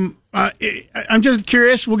 I'm just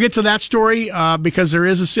curious. We'll get to that story because there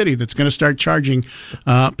is a city that's going to start charging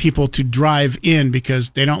people to drive in because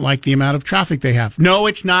they don't like the amount of traffic they have. No,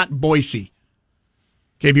 it's not Boise.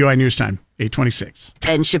 KBOI News Time, 8:26.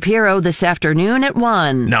 And Shapiro this afternoon at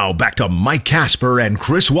 1. Now back to Mike Casper and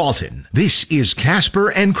Chris Walton. This is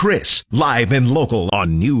Casper and Chris, live and local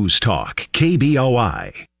on News Talk,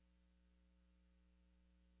 KBOI.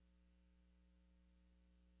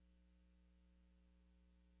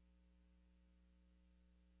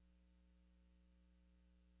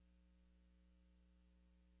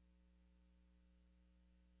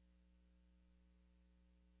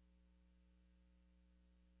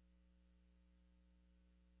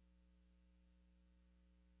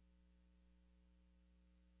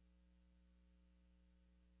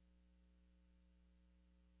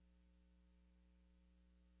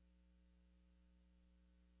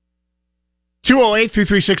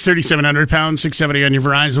 £208-336-3700, 670 on your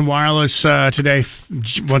Verizon Wireless. Today,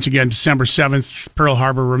 once again, December 7th, Pearl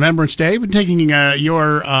Harbor Remembrance Day. We've been taking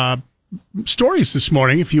your stories this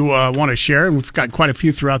morning if you want to share, and we've got quite a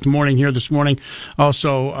few throughout the morning here this morning.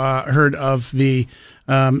 Also heard of the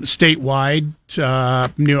statewide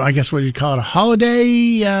new, I guess what you'd call it, a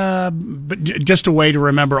holiday, but just a way to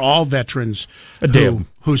remember all veterans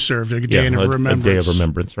who served, a day of remembrance. A day of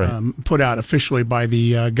remembrance, right. Put out officially by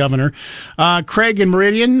the governor. Craig in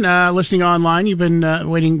Meridian, listening online. You've been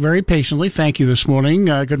waiting very patiently. Thank you this morning.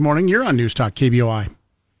 Good morning. You're on News Talk KBOI.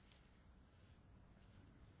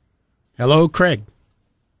 Hello, Craig.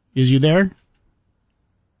 Is you there?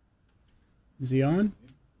 Is he on?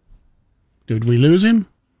 Did we lose him?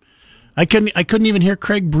 I couldn't even hear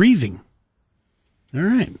Craig breathing. All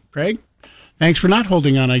right, Craig. Thanks for not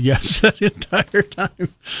holding on, I guess, that entire time.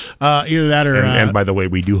 Either that or and by the way,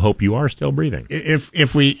 we do hope you are still breathing.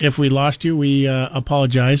 If we lost you, we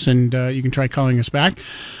apologize, and you can try calling us back.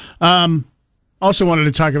 Also wanted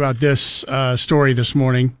to talk about this story this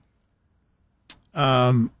morning.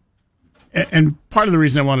 And part of the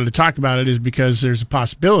reason I wanted to talk about it is because there's a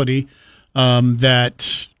possibility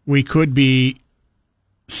that we could be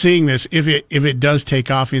seeing this if it does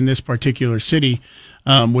take off in this particular city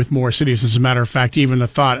with more cities. As a matter of fact, even the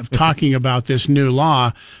thought of talking about this new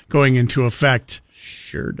law going into effect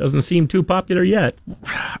sure doesn't seem too popular yet.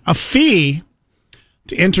 A fee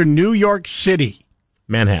to enter New York City.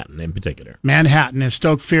 Manhattan in particular. Manhattan has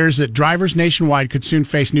stoked fears that drivers nationwide could soon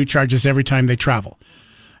face new charges every time they travel.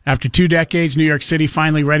 After 2 decades, New York City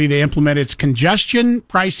finally ready to implement its congestion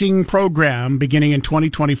pricing program beginning in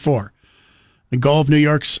 2024. The goal of New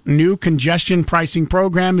York's new congestion pricing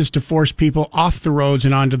program is to force people off the roads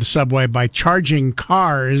and onto the subway by charging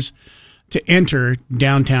cars to enter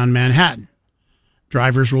downtown Manhattan.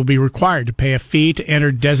 Drivers will be required to pay a fee to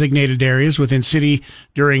enter designated areas within city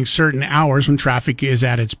during certain hours when traffic is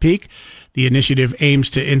at its peak. The initiative aims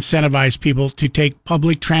to incentivize people to take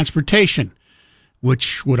public transportation,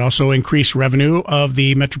 which would also increase revenue of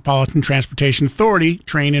the Metropolitan Transportation Authority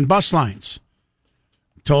train and bus lines.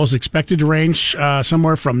 Toll is expected to range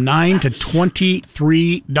somewhere from $9 to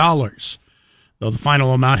 $23, though the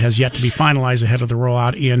final amount has yet to be finalized ahead of the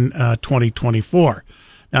rollout in 2024.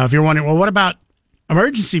 Now, if you're wondering, well, what about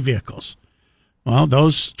emergency vehicles? Well,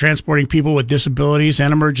 those transporting people with disabilities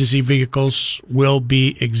and emergency vehicles will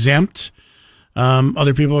be exempt.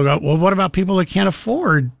 Other people will go, well, what about people that can't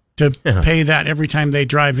afford to pay that every time they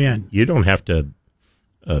drive in? You don't have to,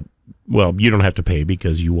 you don't have to pay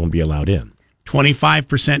because you won't be allowed in.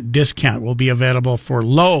 25% discount will be available for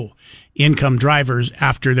low-income drivers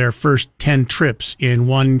after their first 10 trips in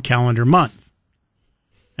one calendar month.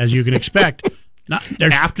 As you can expect.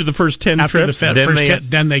 After the first 10 trips, then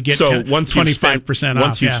they get 25% off.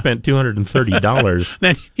 Once you've spent $230,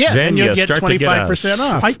 then you'll get 25%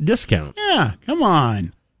 off. Slight discount. Yeah, come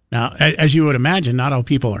on. Now, as you would imagine, not all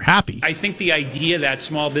people are happy. I think the idea that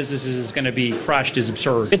small businesses is going to be crushed is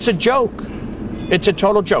absurd. It's a joke. It's a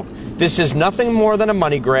total joke. This is nothing more than a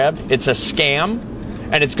money grab. It's a scam.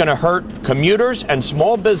 And it's going to hurt commuters and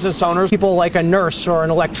small business owners. People like a nurse or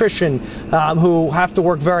an electrician who have to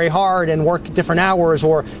work very hard and work different hours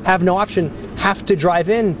or have no option, have to drive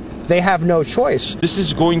in. They have no choice. This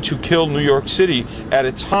is going to kill New York City at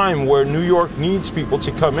a time where New York needs people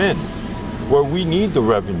to come in, where we need the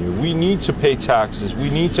revenue. We need to pay taxes. We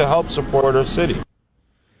need to help support our city.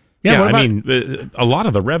 Yeah, I mean, a lot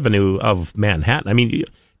of the revenue of Manhattan, I mean,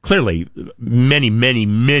 clearly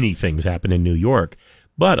many things happen in New York.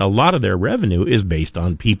 But a lot of their revenue is based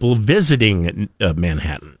on people visiting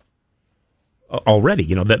Manhattan already.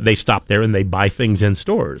 You know, that they stop there and they buy things in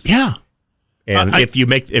stores. Yeah. And if you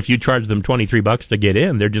charge them $23 to get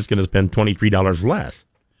in, they're just going to spend $23 less.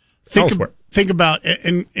 Think about,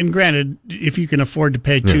 and granted, if you can afford to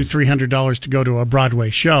pay $200-300 to go to a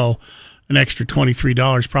Broadway show, an extra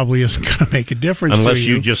 $23 probably isn't going to make a difference. Unless to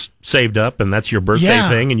you just saved up and that's your birthday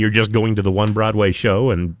thing and you're just going to the one Broadway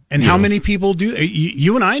show. And how many people do?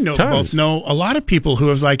 You and I both know a lot of people who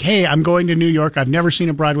have like, hey, I'm going to New York. I've never seen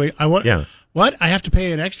a Broadway. What? I have to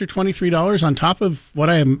pay an extra $23 on top of what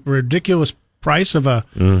I am ridiculous price of a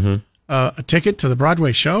ticket to the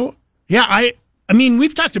Broadway show? Yeah, I mean,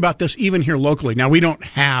 we've talked about this even here locally. Now, we don't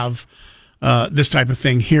have this type of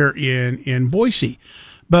thing here in Boise.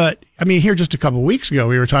 But, I mean, here just a couple of weeks ago,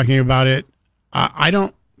 we were talking about it. I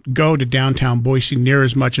don't go to downtown Boise near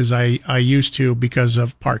as much as I used to because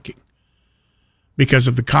of parking, because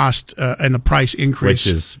of the cost and the price increase.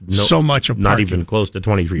 Which is so much of parking. Not even close to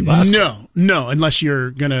 $23. No, unless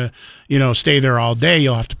you're going to, stay there all day,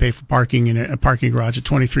 you'll have to pay for parking in a parking garage at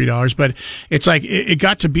 $23. But it's like, it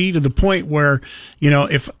got to be to the point where,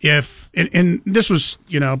 if this was,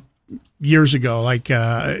 years ago, like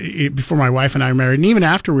before my wife and I were married, and even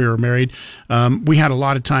after we were married, we had a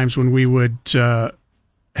lot of times when we would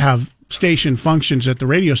have station functions at the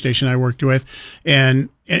radio station I worked with, and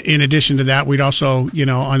in addition to that, we'd also,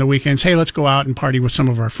 on the weekends, hey, let's go out and party with some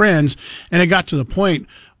of our friends. And it got to the point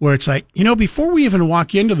where it's like, before we even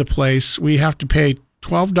walk into the place, we have to pay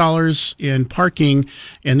 $12 in parking,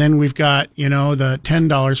 and then we've got, the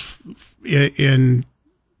 $10 in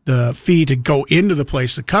the fee to go into the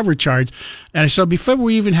place, the cover charge. And so before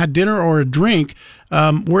we even had dinner or a drink,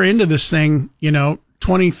 we're into this thing,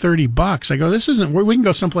 $20-30. I go, this isn't where we can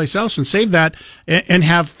go someplace else and save that and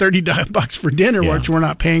have $30 for dinner, which we're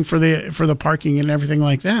not paying for the parking and everything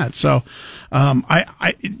like that. So,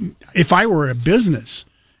 if I were a business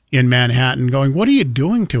in Manhattan going, what are you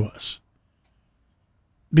doing to us?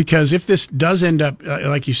 Because if this does end up,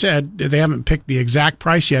 like you said, they haven't picked the exact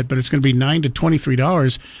price yet, but it's going to be $9 to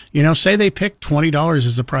 $23. Say they pick $20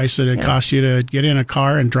 as the price that it costs you to get in a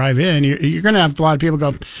car and drive in. You're going to have a lot of people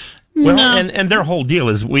go, no. Well, and their whole deal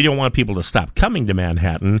is we don't want people to stop coming to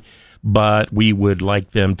Manhattan, but we would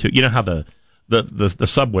like them to, how the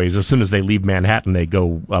subways, as soon as they leave Manhattan, they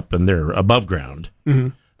go up and they're above ground.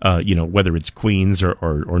 Mm-hmm. Whether it's Queens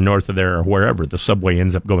or north of there or wherever, the subway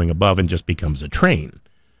ends up going above and just becomes a train.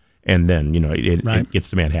 And then, it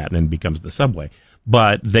gets to Manhattan and becomes the subway.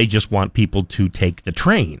 But they just want people to take the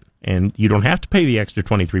train. And you don't have to pay the extra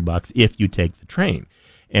 $23 if you take the train.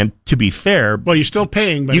 And to be fair... Well, you're still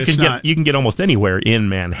paying, but you can get almost anywhere in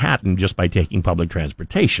Manhattan just by taking public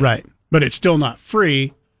transportation. Right. But it's still not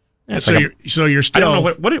free. So you're still... I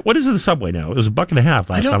don't know. What is the subway now? It was $1.50 last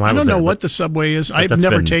time I was there. I don't know what the subway is. I've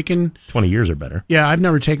never taken... 20 years or better. Yeah, I've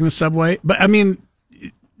never taken the subway. But, I mean...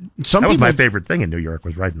 Some that was people, my favorite thing in New York,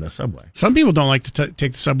 was riding the subway. Some people don't like to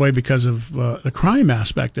take the subway because of the crime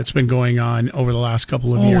aspect that's been going on over the last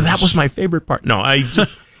couple of years. Oh, that was my favorite part. No, I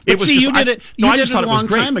just... But see, you did it. I did just it thought a it was long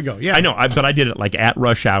great. time ago. Yeah, I know. But I did it like at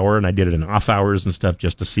rush hour, and I did it in off hours and stuff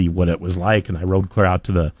just to see what it was like. And I rode clear out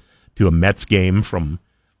to a Mets game from,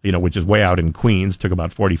 which is way out in Queens. Took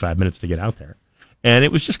about 45 minutes to get out there, and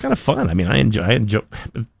it was just kind of fun. I mean, I enjoy.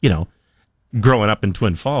 Growing up in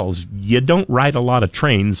Twin Falls, you don't ride a lot of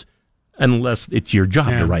trains unless it's your job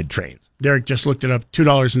to ride trains. Derek just looked it up.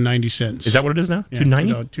 $2.90. Is that what it is now? Yeah,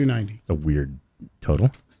 $2.90. $2.90. It's a weird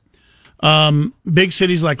total. Big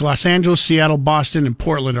cities like Los Angeles, Seattle, Boston, and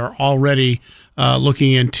Portland are already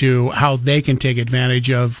looking into how they can take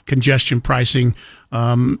advantage of congestion pricing.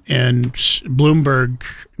 And Bloomberg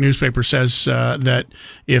newspaper says that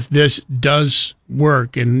if this does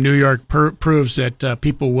work and New York proves that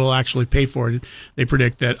people will actually pay for it, they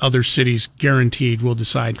predict that other cities guaranteed will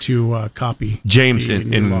decide to copy. James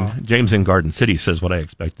in Garden City says what I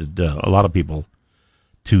expected a lot of people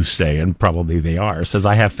to say, and probably they are. Says,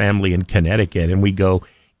 I have family in Connecticut, and we go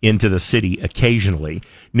into the city occasionally.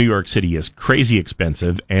 New York City is crazy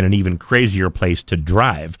expensive and an even crazier place to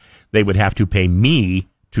drive. They would have to pay me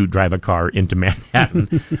to drive a car into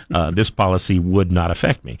Manhattan. This policy would not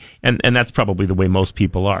affect me. And that's probably the way most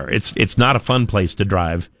people are. It's not a fun place to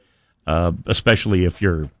drive, especially if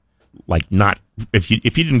you're if you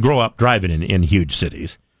didn't grow up driving in huge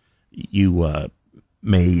cities. You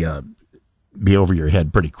may be over your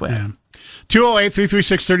head pretty quick. Yeah.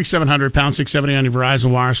 208-336-3700, pound 670 on your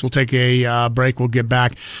Verizon Wireless. We'll take a break. We'll get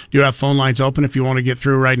back. Do have phone lines open if you want to get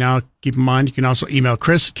through right now. Keep in mind, you can also email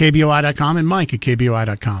Chris at KBOI.com and Mike at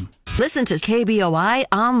KBOI.com. Listen to KBOI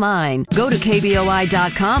online. Go to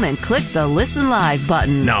KBOI.com and click the Listen Live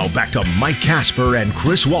button. Now back to Mike Casper and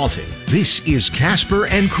Chris Walton. This is Casper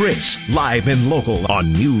and Chris, live and local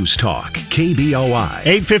on News Talk, KBOI.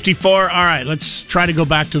 8:54. All right, let's try to go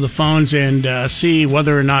back to the phones and see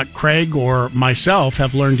whether or not Craig or myself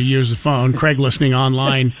have learned to use the phone. Craig listening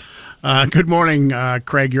online. Good morning,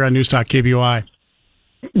 Craig. You're on News Talk, KBOI.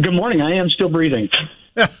 Good morning. I am still breathing.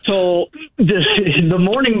 So the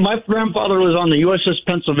morning my grandfather was on the USS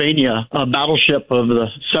Pennsylvania, a battleship of the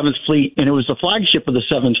 7th Fleet, and it was the flagship of the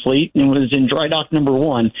 7th Fleet, and it was in dry dock number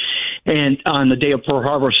 1 and on the day of Pearl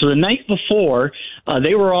Harbor. So the night before,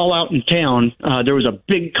 they were all out in town. There was a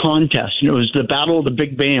big contest, and it was the Battle of the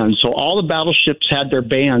Big Bands. So all the battleships had their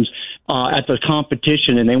bands at the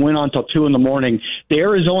competition, and they went on till 2 in the morning. The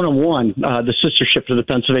Arizona won, the sister ship to the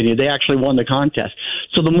Pennsylvania. They actually won the contest.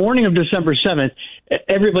 So the morning of December 7th,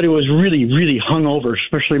 everybody was really, really hungover,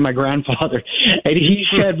 especially my grandfather. And he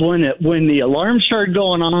said when the alarm started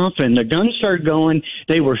going off and the guns started going,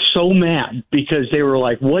 they were so mad because they were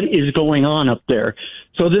like, what is going on up there?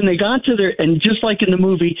 So then they got to there, and just like in the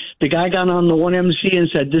movie, the guy got on the 1MC and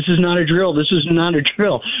said, this is not a drill. This is not a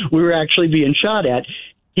drill. We were actually being shot at.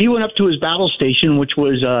 He went up to his battle station, which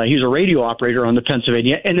was he's a radio operator on the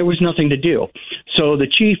Pennsylvania, and there was nothing to do. So the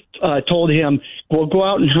chief told him, well, go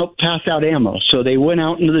out and help pass out ammo. So they went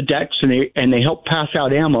out into the decks, and they helped pass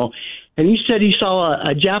out ammo. And he said he saw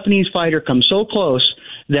a Japanese fighter come so close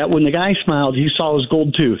that when the guy smiled, he saw his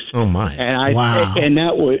gold tooth. Oh, my. And wow. And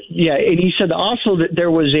that was, yeah. And he said also that there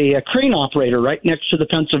was a crane operator right next to the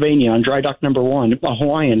Pennsylvania on dry dock number 1, a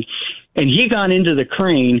Hawaiian. And he got into the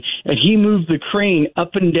crane, and he moved the crane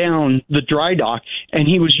up and down the dry dock, and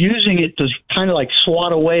he was using it to kind of like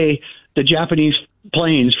swat away the Japanese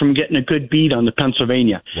planes from getting a good bead on the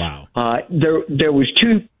Pennsylvania. Wow. There was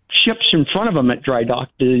 2 ships in front of them at dry dock,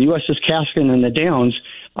 the USS Caskin and the Downs,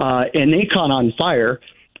 and they caught on fire.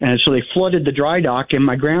 And so they flooded the dry dock, and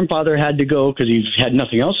my grandfather had to go, because he had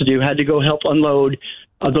nothing else to do, had to go help unload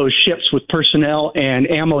those ships with personnel and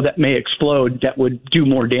ammo that may explode that would do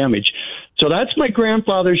more damage. So that's my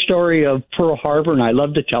grandfather's story of Pearl Harbor, and I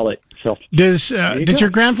love to tell it. So did your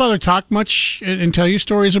grandfather talk much and tell you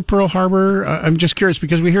stories of Pearl Harbor? I'm just curious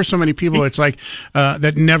because we hear so many people. It's like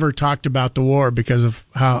that never talked about the war because of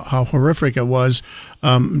how horrific it was.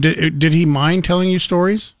 Did he mind telling you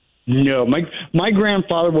stories? No, my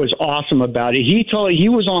grandfather was awesome about it. He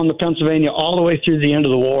was on the Pennsylvania all the way through the end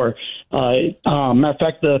of the war. Matter of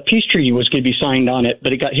fact, the peace treaty was going to be signed on it,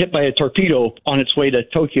 but it got hit by a torpedo on its way to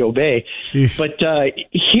Tokyo Bay. But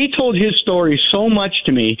he told his stories so much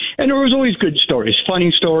to me, and there was always good stories,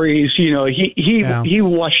 funny stories. You know, he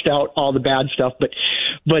washed out all the bad stuff, but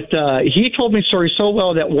he told me stories so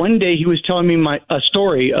well that one day he was telling me a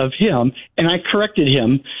story of him, and I corrected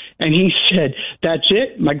him, and he said, "That's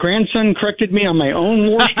it." My grandson corrected me. me on my own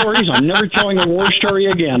war stories. I'm never telling a war story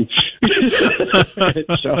again.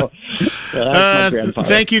 So that's my grandfather.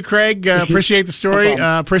 Thank you, Craig. Appreciate the story.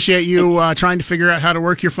 Appreciate you trying to figure out how to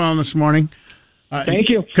work your phone this morning. Thank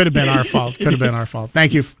you. Could have been our fault.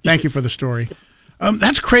 Thank you for the story.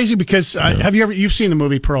 That's crazy because you've seen the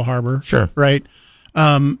movie Pearl Harbor? Sure. Right?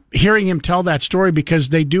 Hearing him tell that story, because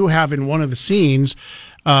they do have in one of the scenes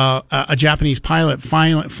a Japanese pilot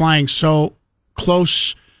flying so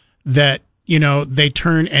close that, they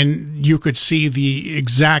turn and you could see the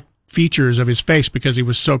exact features of his face because he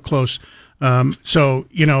was so close.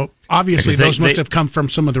 Obviously those must have come from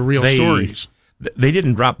some of the real stories. They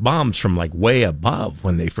didn't drop bombs from like way above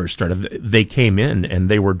when they first started. They came in and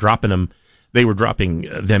they were dropping them. They were dropping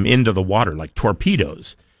them into the water like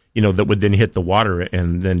torpedoes, that would then hit the water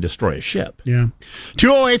and then destroy a ship. Yeah.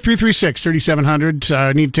 208-336-3700.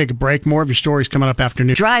 I need to take a break. More of your stories coming up after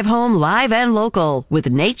noon. Drive home live and local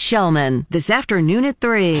with Nate Shellman this afternoon at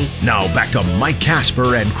 3. Now back to Mike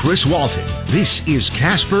Casper and Chris Walton. This is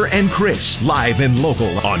Casper and Chris, live and local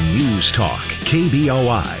on News Talk,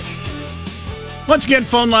 KBOI. Once again,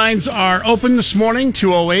 phone lines are open this morning,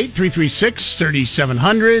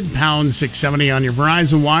 208-336-3700, pound 670 on your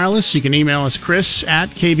Verizon Wireless. You can email us, Chris at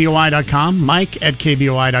KBOI.com, Mike at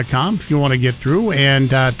KBOI.com, if you want to get through and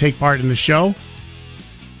take part in the show.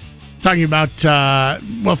 Talking about,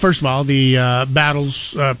 first of all, the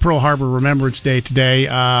battles, Pearl Harbor Remembrance Day today.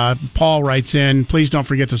 Paul writes in, please don't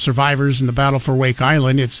forget the survivors in the battle for Wake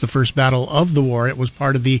Island. It's the first battle of the war. It was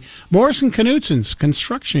part of the Morrison-Knutson's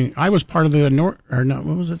construction. I was part of the,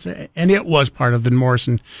 And it was part of the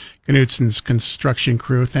Morrison-Knutson's construction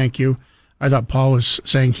crew. Thank you. I thought Paul was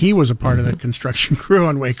saying he was a part of the construction crew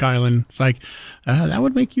on Wake Island. It's like, that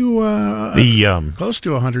would make you close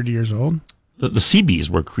to 100 years old. The Seabees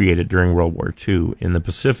were created during World War II in the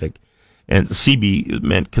Pacific, and Seabee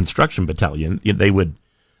meant construction battalion. They would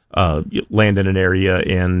land in an area,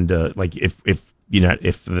 and if the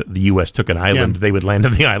U.S. took an island, they would land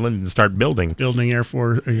on the island and start building Air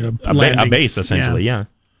Force, a base essentially. Yeah.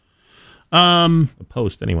 A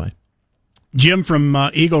post anyway. Jim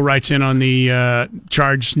from Eagle writes in on the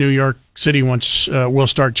charge. New York City will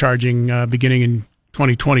start charging beginning in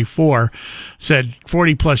 2024, said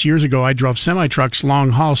 40 plus years ago, I drove semi-trucks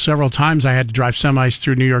long haul several times. I had to drive semis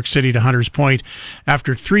through New York City to Hunters Point.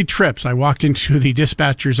 After 3 trips, I walked into the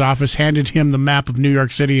dispatcher's office, handed him the map of New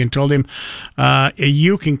York City and told him,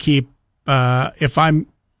 you can keep it if I'm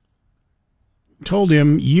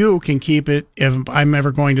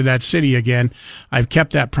ever going to that city again. I've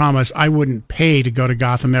kept that promise. I wouldn't pay to go to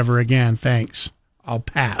Gotham ever again. Thanks. I'll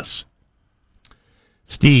pass.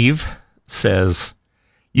 Steve says,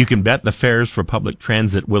 you can bet the fares for public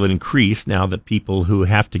transit will increase now that people who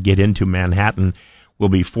have to get into Manhattan will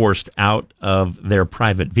be forced out of their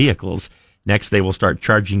private vehicles. Next, they will start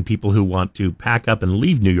charging people who want to pack up and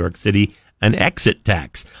leave New York City an exit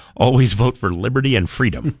tax. Always vote for liberty and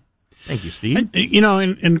freedom. Thank you, Steve.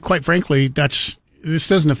 And quite frankly, this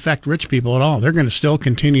doesn't affect rich people at all. They're going to still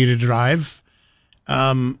continue to drive.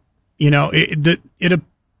 It's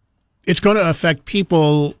going to affect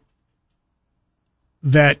people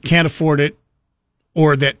that can't afford it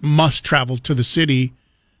or that must travel to the city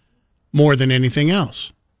more than anything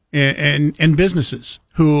else. And businesses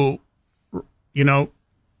who,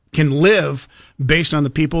 can live based on the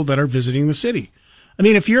people that are visiting the city. I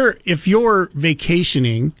mean, if you're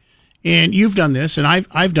vacationing, and you've done this, and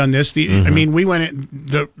I've done this. I mean, we went.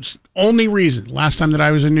 The only reason last time that I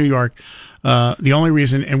was in New York, the only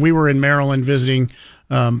reason, and we were in Maryland visiting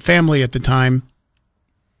family at the time.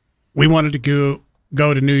 We wanted to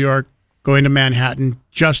go to New York, go into Manhattan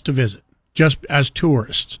just to visit, just as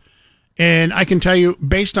tourists. And I can tell you,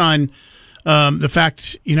 based on the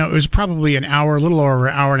fact, it was probably a little over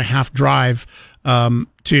an hour and a half drive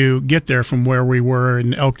to get there from where we were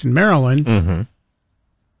in Elkton, Maryland. Mm-hmm.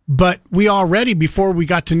 But we already, before we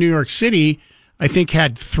got to New York City, I think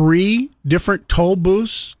had 3 different toll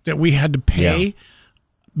booths that we had to pay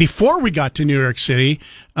before we got to New York City.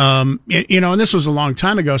 And this was a long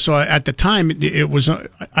time ago. So at the time, it was,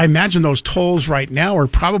 I imagine those tolls right now are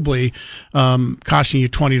probably costing you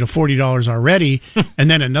 $20 to $40 already.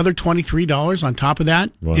 And then another $23 on top of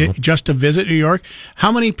that, just to visit New York.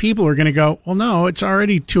 How many people are going to go, well, no, it's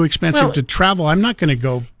already too expensive to travel. I'm not going to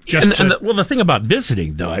go. The thing about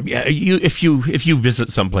visiting, though, if you visit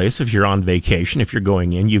someplace, if you're on vacation, if you're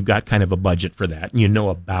going in, you've got kind of a budget for that, and you know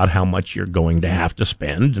about how much you're going to have to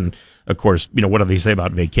spend. And of course, what do they say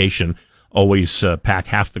about vacation? Always pack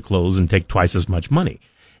half the clothes and take twice as much money.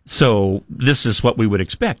 So this is what we would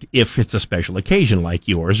expect if it's a special occasion like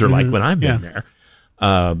yours or like when I've been there.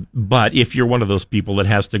 But if you're one of those people that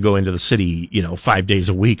has to go into the city, 5 days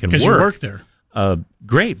a week and work, because you work there.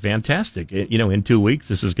 Great, fantastic. In 2 weeks,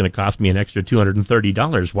 this is going to cost me an extra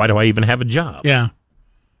 $230. Why do I even have a job? Yeah,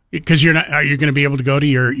 because you're going to be able to go to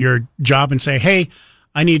your job and say, "Hey,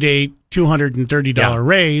 I need a $230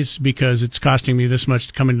 raise because it's costing me this much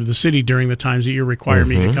to come into the city during the times that you require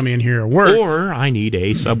me to come in here and work." Or I need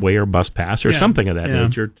a subway or bus pass or something of that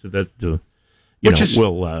nature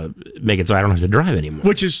will make it so I don't have to drive anymore.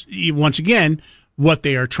 Which is, once again, what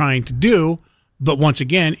they are trying to do. But once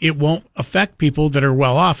again, it won't affect people that are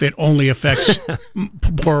well off. It only affects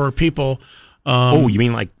poorer people. You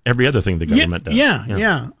mean like every other thing the government does?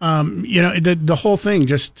 Yeah. The whole thing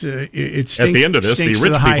just it stinks. At the end of this, the rich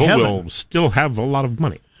people heaven. will still have a lot of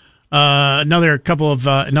money. Another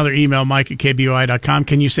email, Mike at KBOI.com.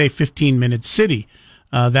 Can you say 15-minute city?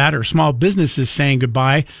 That or small businesses saying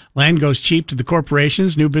goodbye. Land goes cheap to the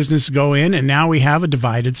corporations. New businesses go in, and now we have a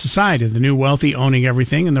divided society. The new wealthy owning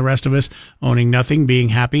everything, and the rest of us owning nothing, being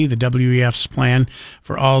happy. The WEF's plan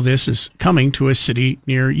for all this is coming to a city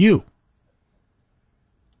near you.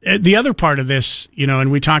 The other part of this,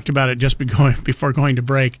 and we talked about it just before going to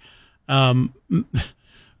break,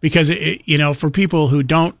 because for people who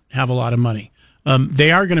don't have a lot of money,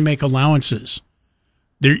 they are going to make allowances.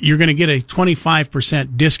 You're going to get a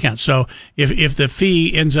 25% discount. So if the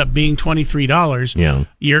fee ends up being $23,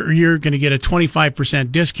 you're going to get a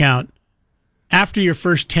 25% discount after your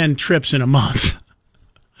first 10 trips in a month.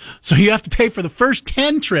 So you have to pay for the first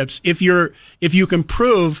 10 trips if you can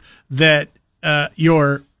prove that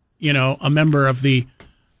you're a member of the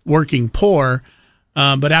working poor.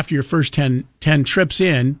 But after your first 10 trips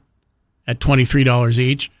in at $23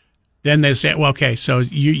 each, then they say, well, okay, so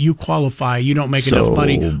you qualify. You don't make enough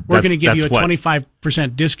money. We're going to give you a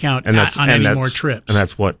 25% discount on any more trips. And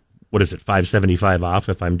that's what is it, $575 off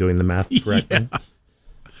if I'm doing the math correctly?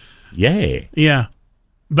 Yay. Yeah.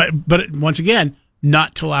 But once again,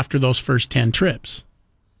 not till after those first 10 trips.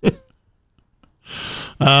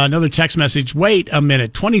 Another text message. Wait a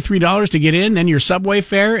minute. $23 to get in, then your subway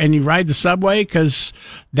fare, and you ride the subway? Because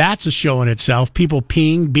that's a show in itself. People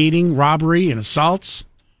peeing, beating, robbery, and assaults.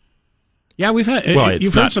 Yeah, we've had.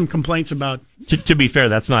 You've heard some complaints about. To be fair,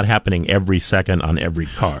 that's not happening every second on every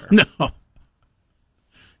car. No,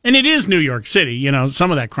 and it is New York City. Some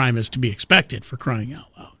of that crime is to be expected, for crying out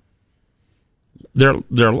loud. There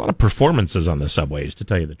are a lot of performances on the subways. To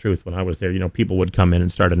tell you the truth, when I was there, people would come in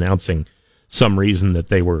and start announcing some reason that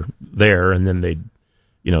they were there, and then they'd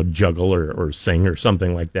juggle or sing or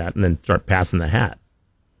something like that, and then start passing the hat,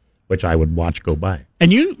 which I would watch go by.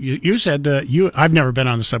 And you said I've never been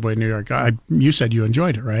on the subway in New York. You said you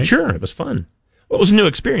enjoyed it, right? Sure, it was fun. Well, it was a new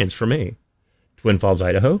experience for me. Twin Falls,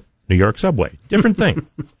 Idaho, New York subway, different thing.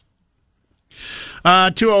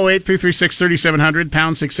 208-336-3700,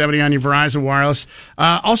 pound 670 on your Verizon Wireless.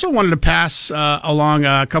 Also wanted to pass along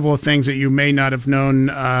a couple of things that you may not have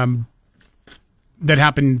known that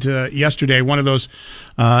happened yesterday. One of those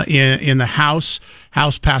in the House.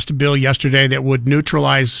 House passed a bill yesterday that would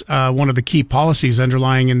neutralize one of the key policies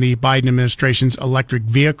underlying in the Biden administration's electric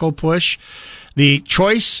vehicle push, the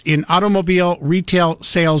Choice in Automobile Retail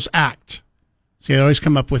Sales Act. See, I always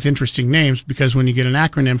come up with interesting names because when you get an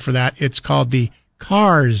acronym for that, it's called the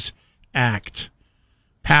CARS Act,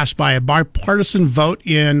 passed by a bipartisan vote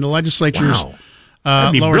in the legislature's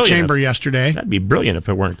lower chamber yesterday. That'd be brilliant if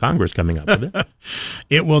it weren't Congress coming up with it.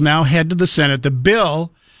 It will now head to the Senate. The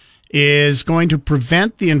bill is going to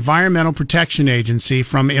prevent the Environmental Protection Agency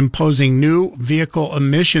from imposing new vehicle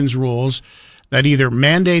emissions rules that either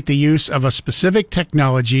mandate the use of a specific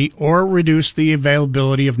technology or reduce the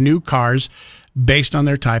availability of new cars based on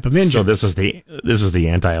their type of engine. So this is the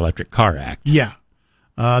Anti-Electric Car Act. Yeah.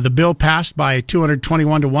 The bill passed by a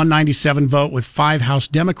 221 to 197 vote, with 5 House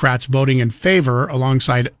Democrats voting in favor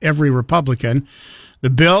alongside every Republican. The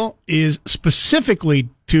bill is specifically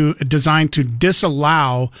designed to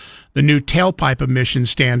disallow the new tailpipe emission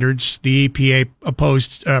standards the EPA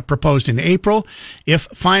proposed in April. If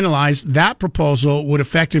finalized, that proposal would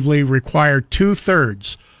effectively require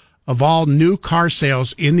 2/3 of all new car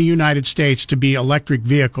sales in the United States to be electric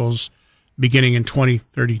vehicles beginning in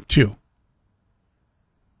 2032.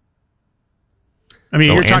 I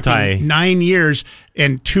mean, you're talking 9 years,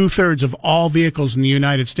 and 2/3 of all vehicles in the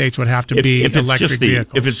United States would have to be electric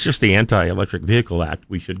vehicles. If it's just the Anti-Electric Vehicle Act,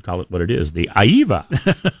 we should call it what it is, the AIVA.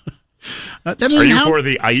 Are you for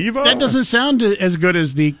the AIVA? That doesn't sound as good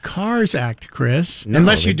as the CARS Act, Chris. No,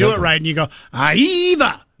 unless you do it right and you go,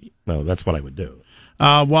 AIVA! Well, that's what I would do.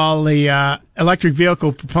 While the electric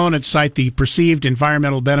vehicle proponents cite the perceived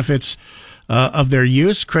environmental benefits of their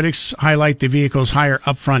use. Critics highlight the vehicle's higher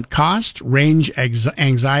upfront cost, range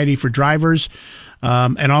anxiety for drivers,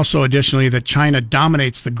 and also additionally that China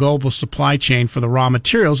dominates the global supply chain for the raw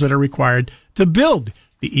materials that are required to build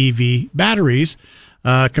the EV batteries.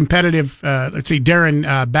 Darren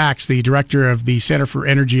Bax, the director of the Center for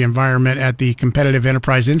Energy Environment at the Competitive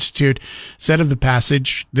Enterprise Institute, said of the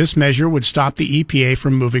passage, this measure would stop the EPA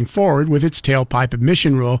from moving forward with its tailpipe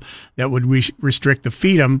emission rule that would restrict the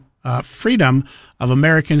freedom of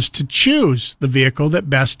Americans to choose the vehicle that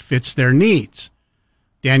best fits their needs.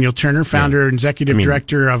 Daniel Turner, founder and executive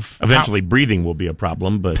director of... Eventually breathing will be a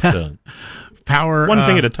problem, but Power one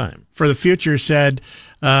thing at a time. For the Future said,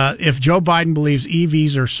 if Joe Biden believes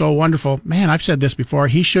EVs are so wonderful, man, I've said this before,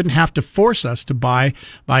 he shouldn't have to force us to buy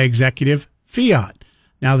by executive fiat.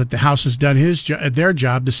 Now that the House has done their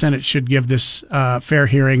job, the Senate should give this fair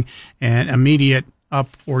hearing an immediate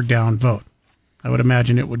up or down vote. I would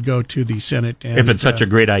imagine it would go to the Senate. And, if it's such a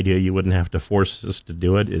great idea, you wouldn't have to force us to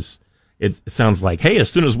do it. It sounds like, hey,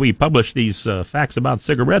 as soon as we publish these facts about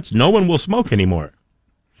cigarettes, no one will smoke anymore.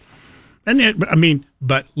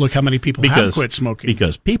 But look how many people have quit smoking.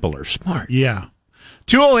 Because people are smart. Yeah.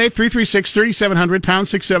 208-336-3700, pound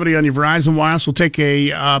 670 on your Verizon Wireless. We'll take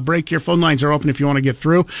a break here. Phone lines are open if you want to get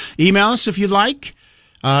through. Email us if you'd like.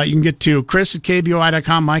 You can get to Chris at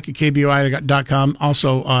KBOI.com, Mike at KBOI.com.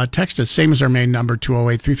 Also, text us, same as our main number,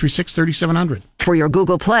 208-336-3700. For your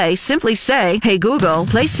Google Play, simply say, hey Google,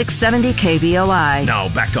 play 670 KBOI. Now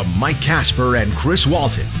back to Mike Casper and Chris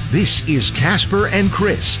Walton. This is Casper and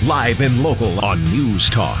Chris, live and local on News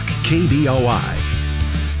Talk, KBOI.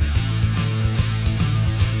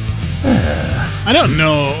 I don't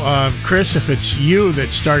know, Chris, if it's you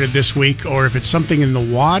that started this week or if it's something in the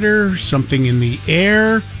water, something in the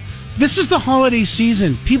air. This is the holiday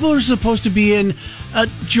season. People are supposed to be in a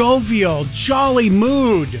jovial, jolly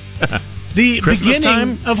mood. The beginning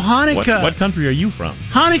time? of Hanukkah. What country are you from?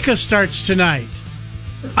 Hanukkah starts tonight.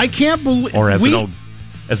 I can't believe... Or as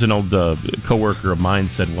an old coworker of mine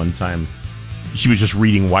said one time, she was just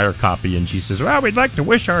reading wire copy, and she says, well, we'd like to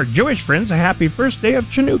wish our Jewish friends a happy first day of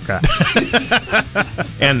Chanukah.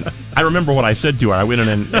 And I remember what I said to her. I went in,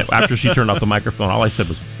 and after she turned off the microphone, all I said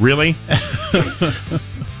was, really?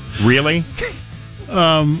 Really?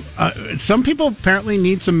 Some people apparently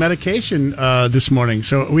need some medication this morning.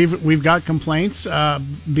 So we've got complaints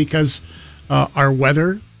because our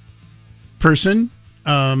weather person...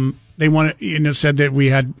 they said that we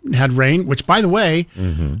had rain, which, by the way,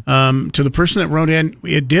 to the person that wrote in,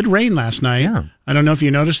 it did rain last night. Yeah. I don't know if you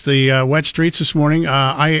noticed the wet streets this morning.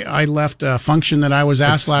 I left a function that I was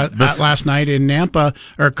asked at last night in Nampa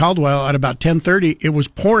or Caldwell at about 10:30. It was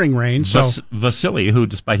pouring rain. So Vasily, who,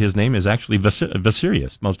 despite his name, is actually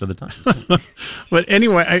Vasilius most of the time. But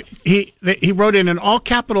anyway, he wrote in all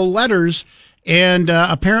capital letters. And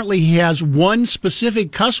apparently he has one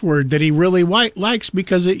specific cuss word that he really likes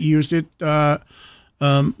because it used it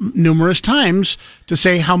numerous times to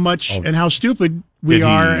say how much and how stupid we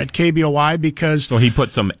are at KBOI because... So he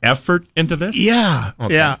put some effort into this? Yeah.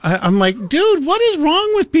 Okay. Yeah. I'm like, dude, what is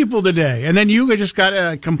wrong with people today? And then you just got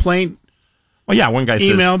a complaint. Well, yeah, one guy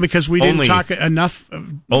email says... because we didn't talk enough.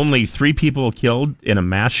 Only 3 people killed in a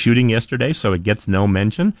mass shooting yesterday, so it gets no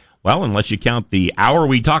mention. Well, unless you count the hour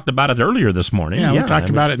we talked about it earlier this morning. Yeah, we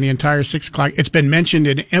talked about it in the entire 6 o'clock. It's been mentioned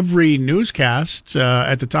in every newscast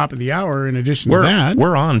at the top of the hour in addition to that.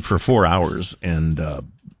 We're on for 4 hours, and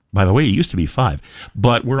by the way, it used to be 5,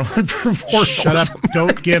 but we're on for 4 hours. Shut up.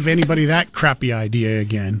 Don't give anybody that crappy idea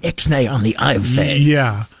again. Ixnay on the I've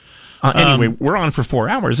Yeah. Anyway, we're on for 4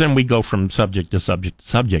 hours, and we go from subject to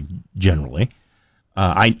subject generally.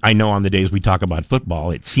 I know on the days we talk about football,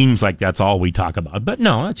 it seems like that's all we talk about. But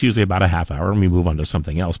no, it's usually about a half hour, and we move on to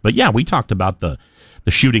something else. But yeah, we talked about the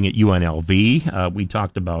shooting at UNLV. We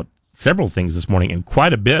talked about several things this morning, and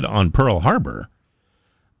quite a bit on Pearl Harbor.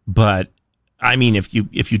 But, I mean, if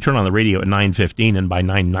you turn on the radio at 9:15 and by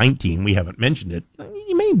 9:19 we haven't mentioned it,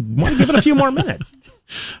 you may want to give it a few more minutes.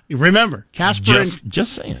 Remember, Casper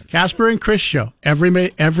just saying. Casper and Chris show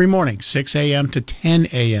every morning, 6 a.m. to 10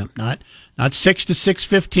 a.m., not 6 to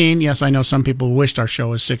 6:15. Yes, I know some people wished our show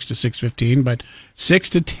was 6 to 6:15, but 6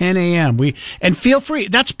 to 10 a.m. And feel free.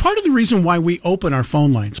 That's part of the reason why we open our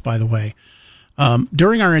phone lines, by the way.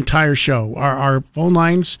 During our entire show, our phone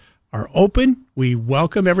lines are open. We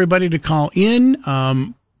welcome everybody to call in.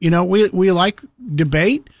 We like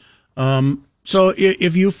debate. So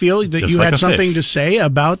if you feel that you had something to say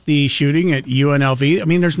about the shooting at UNLV, I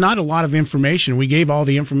mean, there's not a lot of information. We gave all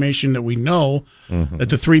the information that we know, that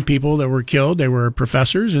the 3 people that were killed, they were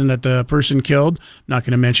professors, and that the person killed, not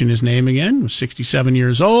going to mention his name again, was 67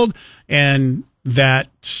 years old, and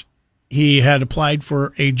that he had applied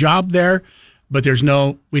for a job there, but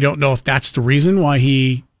we don't know if that's the reason why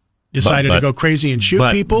he decided to go crazy and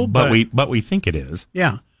shoot people. But we think it is.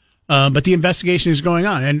 Yeah. But the investigation is going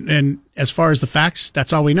on. And as far as the facts,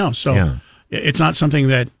 that's all we know. So it's not something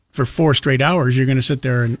that for 4 straight hours you're going to sit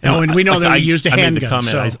there and we know that he used a handgun. I made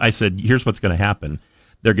the comment. I said, here's what's going to happen.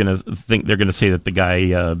 They're going to say that the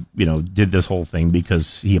guy, did this whole thing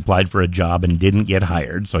because he applied for a job and didn't get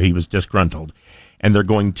hired. So he was disgruntled. And they're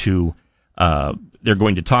going to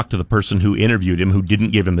talk to the person who interviewed him, who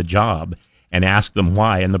didn't give him the job, and ask them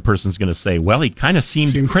why. And the person's going to say, well, he kind of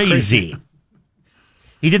seemed crazy.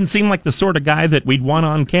 He didn't seem like the sort of guy that we'd want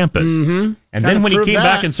on campus. Mm-hmm. And then when he came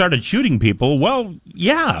back and started shooting people, well,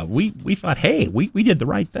 yeah, we thought, hey, we did the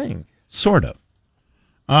right thing. Sort of.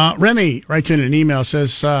 Remy writes in an email,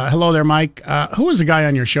 says, hello there, Mike. Who was the guy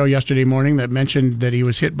on your show yesterday morning that mentioned that he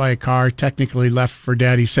was hit by a car, technically left for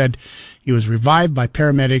dead? He said he was revived by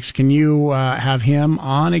paramedics. Can you have him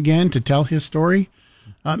on again to tell his story?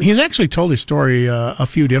 He's actually told his story a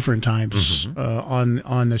few different times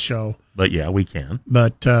on the show. But yeah, we can.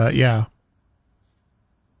 But yeah,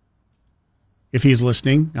 if he's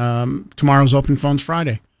listening, tomorrow's Open Phones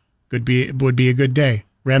Friday. Would be a good day.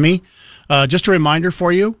 Remy, just a reminder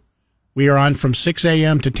for you, we are on from 6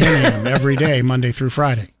 a.m. to 10 a.m. every day, Monday through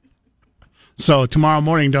Friday. So tomorrow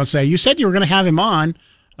morning, don't say, you said you were going to have him on,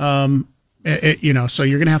 so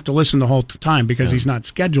you're going to have to listen the whole time because he's not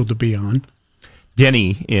scheduled to be on.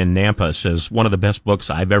 Denny in Nampa says, one of the best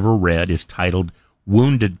books I've ever read is titled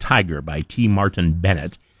Wounded Tiger by T. Martin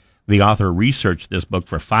Bennett. The author researched this book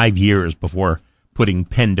for 5 years before putting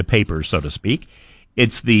pen to paper, so to speak.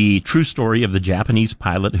 It's the true story of the Japanese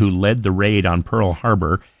pilot who led the raid on Pearl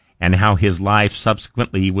Harbor and how his life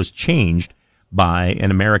subsequently was changed by an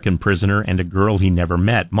American prisoner and a girl he never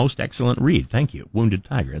met. Most excellent read. Thank you. Wounded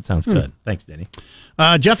Tiger. That sounds good. Thanks, Denny.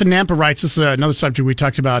 Jeff in Nampa writes, this is another subject we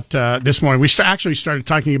talked about this morning. We actually started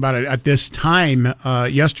talking about it at this time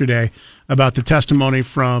yesterday about the testimony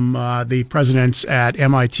from the presidents at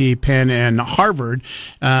MIT, Penn, and Harvard.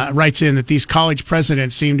 Writes in that these college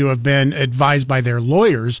presidents seem to have been advised by their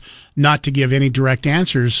lawyers not to give any direct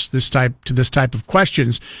answers to this type of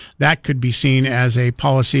questions. That could be seen as a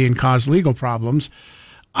policy and cause legal problems.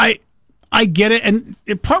 I get it, and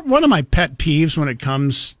one of my pet peeves when it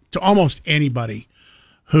comes to almost anybody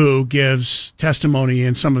who gives testimony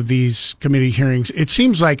in some of these committee hearings, it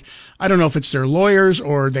seems like, I don't know if it's their lawyers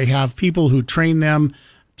or they have people who train them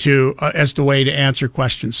to as the way to answer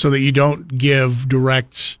questions so that you don't give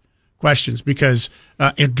direct questions because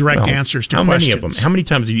answers to questions. Many of them? How many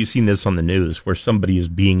times have you seen this on the news where somebody is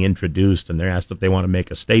being introduced and they're asked if they want to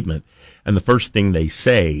make a statement, and the first thing they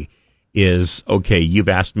say is, okay, you've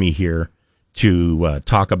asked me here to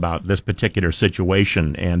talk about this particular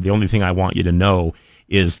situation, and the only thing I want you to know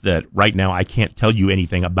is that right now I can't tell you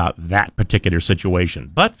anything about that particular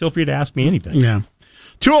situation, but feel free to ask me anything. Yeah.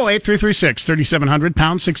 208-336-3700,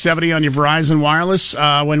 pound 670 on your Verizon Wireless.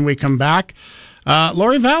 When we come back,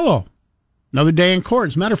 Lori Vallow, another day in court.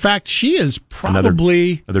 As a matter of fact, she is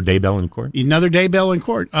probably... Another Daybell in court? Another Daybell in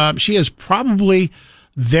court. She is probably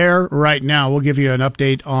there right now. We'll give you an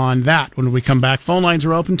update on that when we come back. Phone lines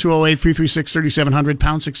are open, 208-336-3700,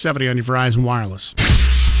 pound 670 on your Verizon Wireless.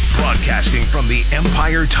 Broadcasting from the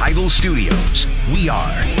Empire Title Studios, we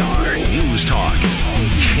are News Talk,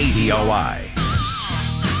 KBOI.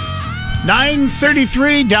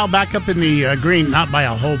 9:33, Dow back up in the green, not by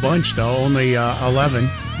a whole bunch, though, only 11.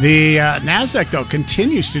 The NASDAQ, though,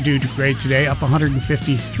 continues to do great today, up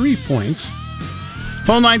 153 points.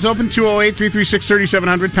 Phone lines open,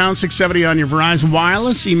 208-336-3700, pound 670 on your Verizon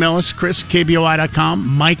Wireless. Email us, chris@kboi.com,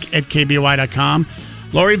 mike@kboi.com.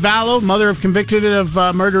 Lori Vallow, mother of convicted of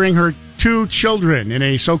murdering her 2 children in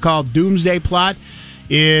a so-called doomsday plot,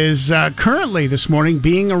 is currently this morning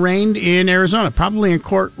being arraigned in Arizona, probably in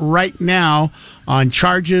court right now, on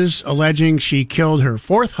charges alleging she killed her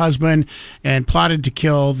 4th husband and plotted to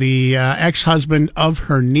kill the ex-husband of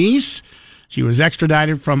her niece. She was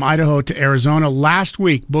extradited from Idaho to Arizona last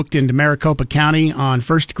week, booked into Maricopa County on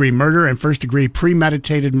first-degree murder and first-degree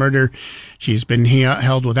premeditated murder. She's been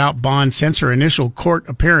held without bond since her initial court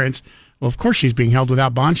appearance. Well, of course she's being held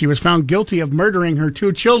without bond. She was found guilty of murdering her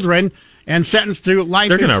 2 children and sentenced to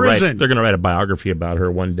life in prison. They're going to write a biography about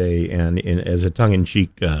her one day, and as a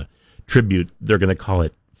tongue-in-cheek tribute, they're going to call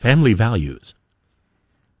it Family Values.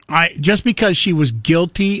 Just because she was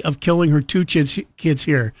guilty of killing her 2 kids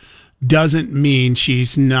here doesn't mean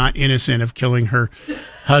she's not innocent of killing her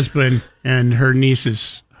husband and her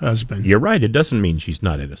niece's husband. You're right. It doesn't mean she's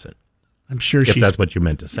not innocent. I'm sure if that's what you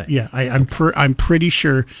meant to say. Yeah, I'm pretty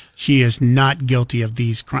sure she is not guilty of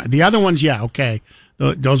these crimes. The other ones, yeah, okay.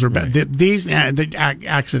 Those are bad. These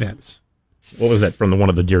accidents. What was that from one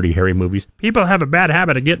of the Dirty Harry movies? People have a bad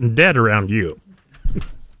habit of getting dead around you.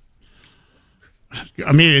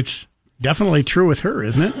 I mean, it's definitely true with her,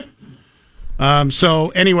 isn't it? So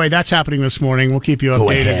anyway, that's happening this morning. We'll keep you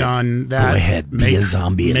updated on that. Go ahead, be a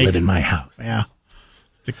zombie and live in my house. Yeah,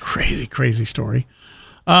 it's a crazy, crazy story.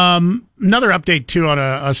 Another update too on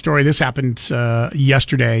a story. This happened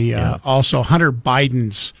yesterday. Also, Hunter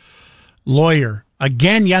Biden's lawyer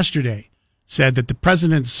again yesterday said that the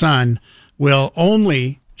president's son will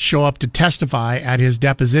only show up to testify at his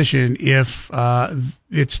deposition if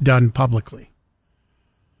it's done publicly.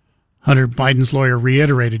 Hunter Biden's lawyer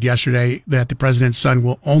reiterated yesterday that the president's son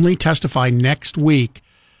will only testify next week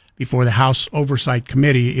before the House Oversight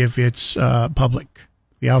Committee if it's public.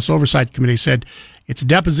 The House Oversight Committee said it's a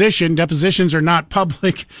deposition. Depositions are not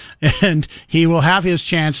public, and he will have his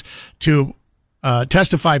chance to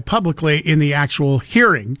testify publicly in the actual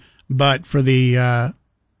hearing, but for the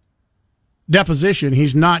deposition,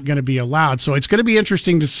 he's not going to be allowed. So it's going to be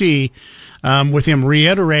interesting to see with him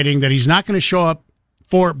reiterating that he's not going to show up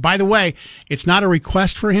for, by the way, it's not a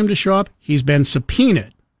request for him to show up. He's been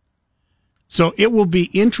subpoenaed. So it will be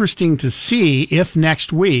interesting to see if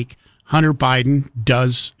next week Hunter Biden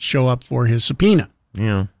does show up for his subpoena.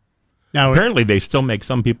 Yeah. Now, apparently they still make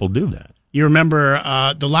some people do that. You remember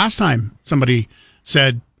the last time somebody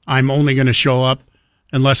said, I'm only going to show up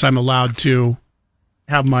unless I'm allowed to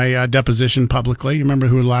have my deposition publicly. You remember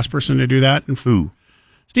who the last person to do that? And who?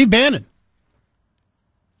 Steve Bannon.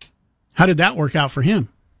 How did that work out for him?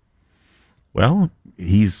 Well,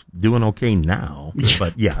 he's doing okay now.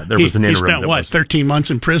 But yeah, there was an interim. He spent, 13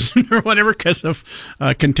 months in prison or whatever because of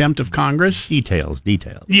contempt of Congress? Details.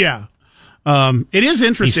 Yeah. It is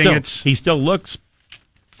interesting. He still looks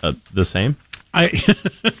the same.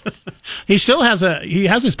 He still has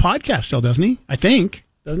his podcast still, doesn't he? I think.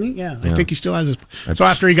 Doesn't he? Yeah. I think he still has his. So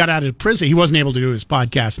after he got out of prison, he wasn't able to do his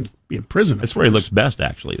podcast in prison. That's where he looks best,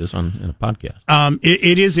 actually, in a podcast.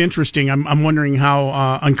 It is interesting. I'm wondering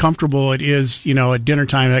how uncomfortable it is, at dinner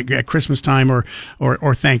time, at Christmas time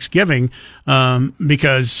or Thanksgiving,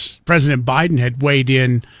 because President Biden had weighed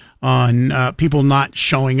in on people not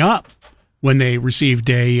showing up when they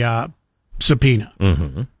received a subpoena.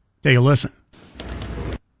 Mm-hmm. Take a listen.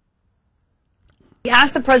 He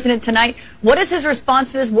asked the president tonight, what is his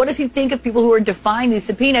response to this? What does he think of people who are defying these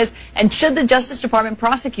subpoenas? And should the Justice Department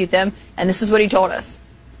prosecute them? And this is what he told us.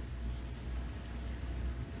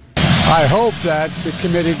 I hope that the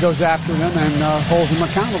committee goes after them and holds them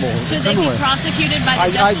accountable. Should they be prosecuted by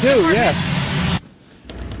the Justice Department? I do, yes.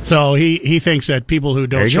 So he thinks that people who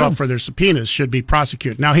don't show up for their subpoenas should be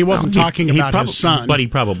prosecuted. Now, he wasn't talking about his son. But he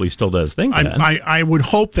probably still does think that. I would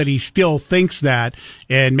hope that he still thinks that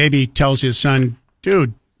and maybe tells his son,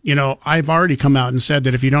 dude, I've already come out and said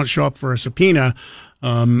that if you don't show up for a subpoena,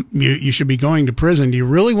 you should be going to prison. Do you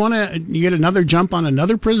really want to get another jump on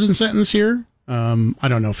another prison sentence here? I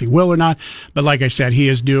don't know if he will or not. But like I said, he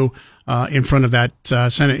is due in front of that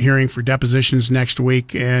Senate hearing for depositions next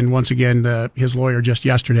week. And once again, his lawyer just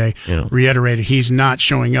yesterday reiterated he's not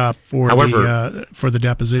showing up for the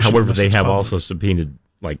deposition. However, they have also subpoenaed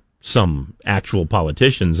some actual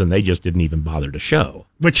politicians, and they just didn't even bother to show.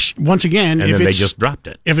 Which, once again, and then they just dropped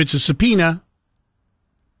it. If it's a subpoena,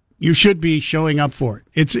 you should be showing up for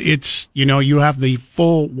it. It's you have the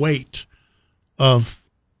full weight of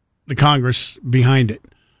the Congress behind it.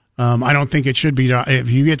 I don't think it should be.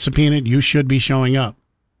 If you get subpoenaed, you should be showing up.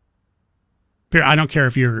 I don't care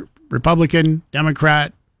if you're Republican,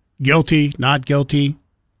 Democrat, guilty, not guilty.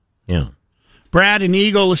 Yeah. Brad and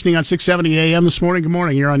Eagle listening on 670 AM this morning. Good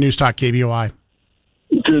morning. You're on News Talk KBOI.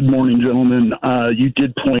 Good morning, gentlemen. You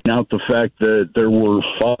did point out the fact that there were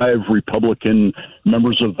 5 Republican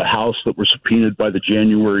members of the House that were subpoenaed by the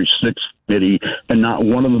January 6th committee, and not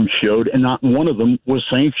one of them showed, and not one of them was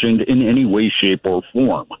sanctioned in any way, shape, or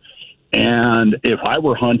form. And if I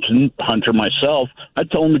were Hunter myself, I'd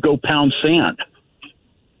tell him to go pound sand.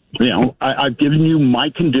 I've given you my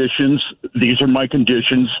conditions. These are my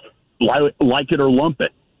conditions. Like it or lump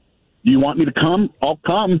it. Do you want me to come? I'll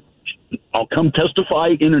come. I'll come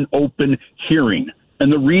testify in an open hearing.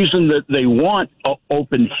 And the reason that they want an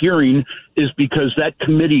open hearing is because that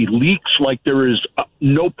committee leaks like there is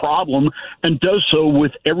no problem and does so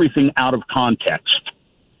with everything out of context.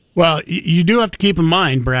 Well, you do have to keep in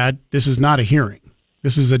mind, Brad, this is not a hearing.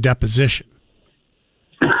 This is a deposition.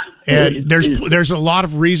 And there's a lot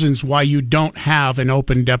of reasons why you don't have an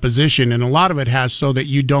open deposition, and a lot of it has so that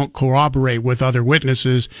you don't corroborate with other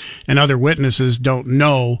witnesses, and other witnesses don't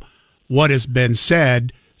know what has been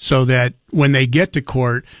said, so that when they get to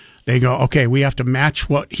court, they go, okay, we have to match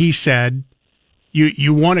what he said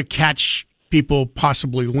you want to catch people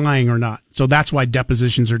possibly lying or not. So that's why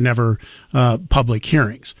depositions are never public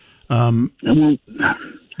hearings.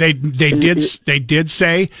 They did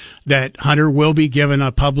say that Hunter will be given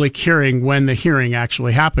a public hearing when the hearing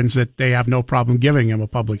actually happens, that they have no problem giving him a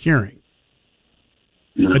public hearing.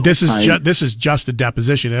 No, but this is just a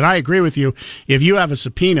deposition. And I agree with you. If you have a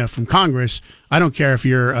subpoena from Congress, I don't care if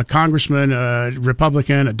you're a congressman, a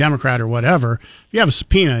Republican, a Democrat, or whatever. If you have a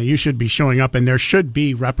subpoena, you should be showing up, and there should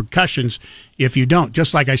be repercussions if you don't.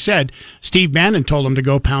 Just like I said, Steve Bannon told him to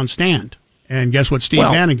go pound stand. And guess what Steve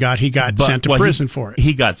Bannon got? He got sent to prison for it.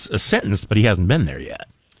 He got sentenced, but he hasn't been there yet.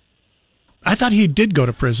 I thought he did go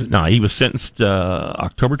to prison. No, he was sentenced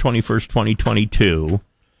October 21st, 2022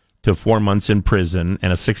 to 4 months in prison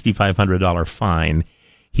and a $6,500 fine.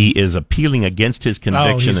 He is appealing against his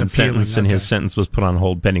conviction and sentence, and his sentence was put on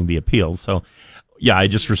hold pending the appeal. So, yeah, I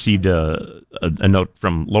just received a note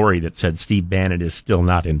from Lori that said Steve Bannon is still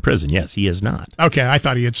not in prison. Yes, he is not. Okay, I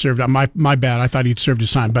thought he had served. My bad. I thought he'd served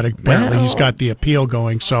his time, but apparently he's got the appeal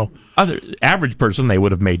going. So, average person they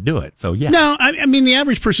would have made do it. So, yeah. No, I mean the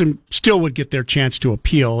average person still would get their chance to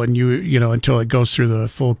appeal, and you know until it goes through the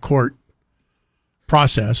full court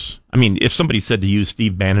process. I mean, if somebody said to you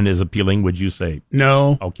Steve Bannon is appealing, would you say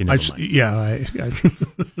no? Okay, never mind. Yeah,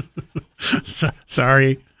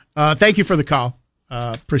 sorry. Thank you for the call.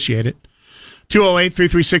 Appreciate it.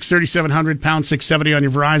 208-336-3700, pound 670 on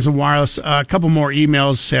your Verizon Wireless. A couple more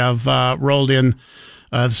emails have rolled in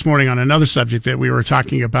this morning on another subject that we were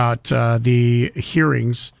talking about, the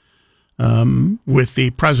hearings with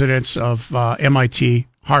the presidents of MIT,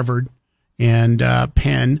 Harvard, and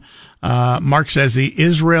Penn. Mark says the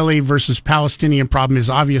Israeli versus Palestinian problem is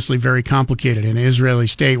obviously very complicated. An Israeli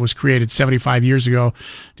state was created 75 years ago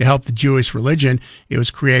to help the Jewish religion. It was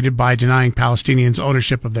created by denying Palestinians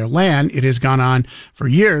ownership of their land. It has gone on for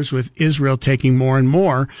years, with Israel taking more and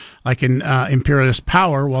more like an imperialist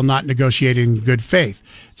power while not negotiating in good faith.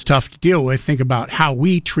 It's tough to deal with. Think about how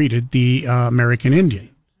we treated the American Indian.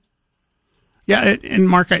 Yeah, and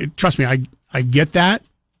Mark, trust me, I get that.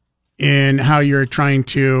 In how you're trying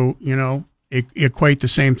to, equate the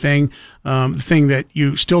same thing. The thing that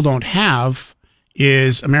you still don't have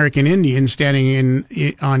is American Indians standing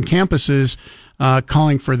on campuses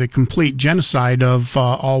calling for the complete genocide of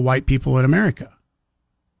all white people in America.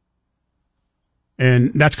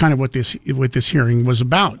 And that's kind of what this hearing was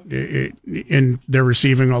about. And they're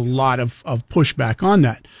receiving a lot of pushback on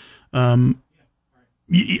that. I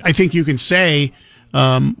think you can say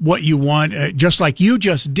what you want, just like you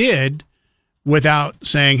just did, without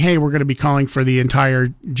saying, "Hey, we're going to be calling for the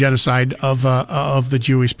entire genocide of the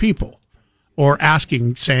Jewish people," or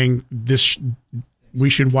saying this, we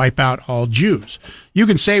should wipe out all Jews. You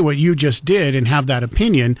can say what you just did and have that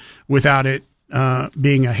opinion without it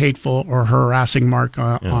being a hateful or harassing mark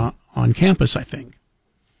on campus, I think.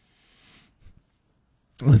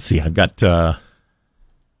 Let's see. I've got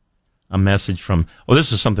a message from,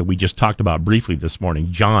 this is something we just talked about briefly this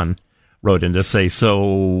morning. John wrote in to say,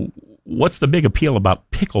 so what's the big appeal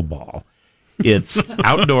about pickleball? It's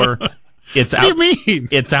outdoor. What do you mean?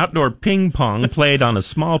 It's outdoor ping pong played on a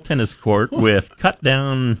small tennis court with cut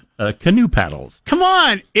down canoe paddles. Come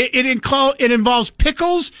on. It involves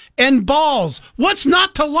pickles and balls. What's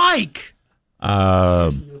not to like?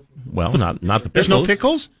 Well, not the pickles. There's no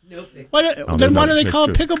pickles? No pickles. Then why do they call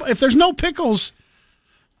it pickleball? If there's no pickles,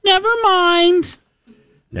 never mind.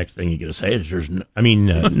 Next thing you're going to say is there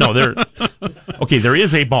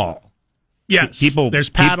is a ball. Yes, there's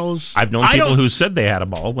paddles. I've known people who said they had a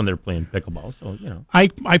ball when they're playing pickleball. So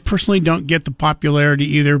I personally don't get the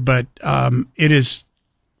popularity either, but it is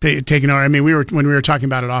taken over. I mean, when we were talking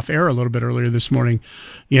about it off air a little bit earlier this morning.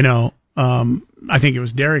 I think it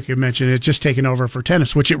was Derek who mentioned it's just taken over for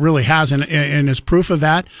tennis, which it really has, and as proof of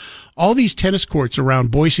that, all these tennis courts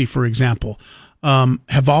around Boise, for example,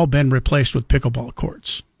 have all been replaced with pickleball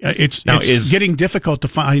courts. It's getting difficult to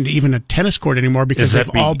find even a tennis court anymore because they've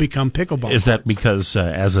all become pickleball. Is that because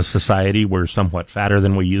as a society we're somewhat fatter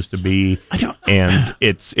than we used to be, and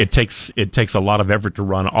it takes a lot of effort to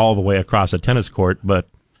run all the way across a tennis court, but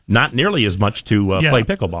not nearly as much to play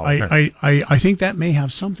pickleball. I think that may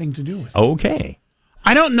have something to do with it. Okay.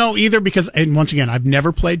 I don't know either because, and once again, I've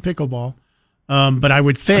never played pickleball. But I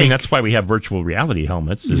would think that's why we have virtual reality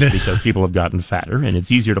helmets, is because people have gotten fatter, and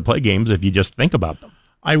it's easier to play games if you just think about them.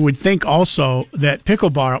 I would think also that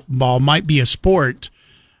pickleball might be a sport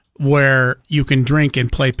where you can drink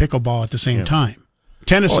and play pickleball at the same time.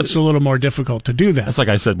 Tennis, it's a little more difficult to do that. That's like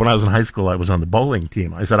I said, when I was in high school, I was on the bowling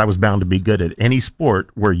team. I said I was bound to be good at any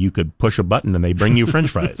sport where you could push a button and they bring you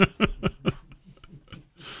French fries.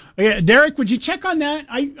 Yeah, Derek, would you check on that?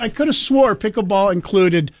 I could have swore pickleball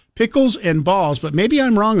included pickles and balls, but maybe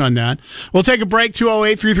I'm wrong on that. We'll take a break.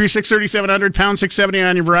 208-336-3700, pound 670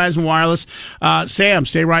 on your Verizon Wireless. Sam,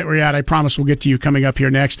 stay right where you're at. I promise we'll get to you coming up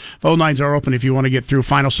here next. Phone lines are open if you want to get through.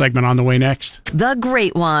 Final segment on the way next. The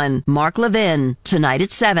Great One, Mark Levin, tonight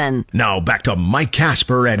at 7. Now back to Mike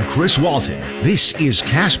Casper and Chris Walton. This is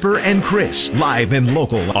Casper and Chris, live and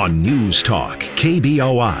local on News Talk,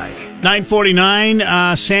 KBOI.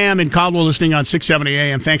 9:49. Sam in Caldwell listening on 670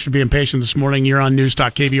 AM. Thanks for being patient this morning. You're on News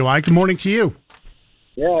Talk KBOI. Good morning to you.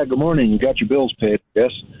 Yeah, good morning. You got your bills paid, I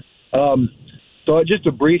guess. So just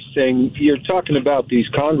a brief thing. You're talking about these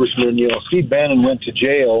congressmen. Steve Bannon went to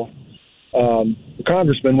jail. The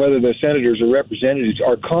congressmen, whether they're senators or representatives,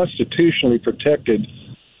 are constitutionally protected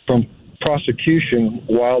from prosecution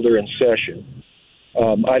while they're in session.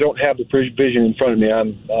 I don't have the provision in front of me.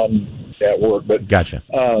 I'm at work, but gotcha.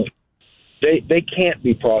 They can't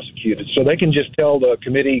be prosecuted, so they can just tell the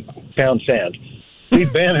committee pound sand.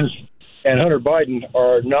 Steve Bannon and Hunter Biden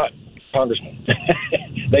are not congressmen.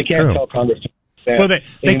 They can't tell Congress to pound sand. Well,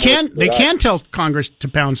 they can tell Congress to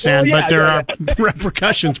pound sand, but there are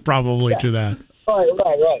repercussions probably to that. Right.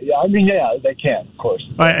 Yeah, I mean, they can, of course.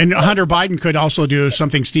 And Hunter Biden could also do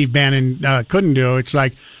something Steve Bannon couldn't do. It's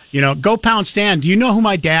like, go pound sand. Do you know who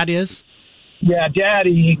my dad is? Yeah,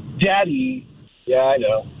 Daddy. Yeah, I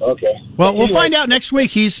know. Okay. Well, we'll find out next week.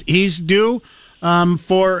 He's due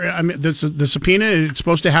for the subpoena. It's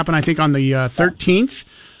supposed to happen, I think, on the 13th.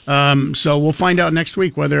 So we'll find out next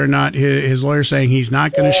week whether or not his lawyer's saying he's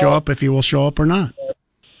not going to show up, if he will show up or not.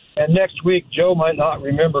 And next week, Joe might not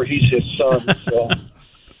remember he's his son.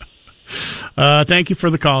 So. Thank you for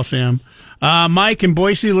the call, Sam. Mike in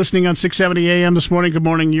Boise listening on 670 AM this morning. Good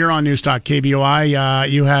morning. You're on News Talk KBOI.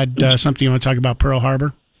 You had something you want to talk about Pearl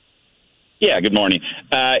Harbor? Yeah, good morning.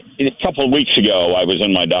 A couple of weeks ago, I was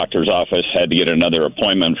in my doctor's office, had to get another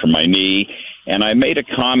appointment for my knee, and I made a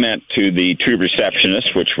comment to the two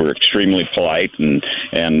receptionists, which were extremely polite and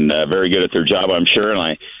very good at their job, I'm sure.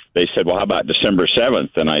 And they said, well, how about December 7th?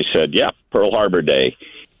 And I said, yeah, Pearl Harbor Day.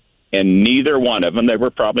 And neither one of them, they were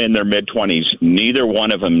probably in their mid-20s, neither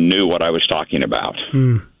one of them knew what I was talking about.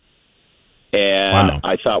 And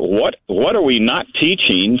I thought, what are we not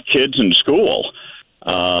teaching kids in school?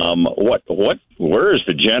 Where is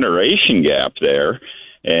the generation gap there?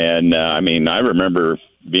 And I remember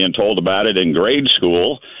being told about it in grade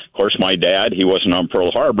school. Of course, my dad, he wasn't on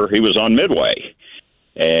Pearl Harbor, he was on Midway,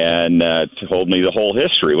 and told me the whole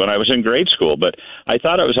history when I was in grade school. But I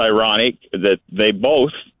thought it was ironic that they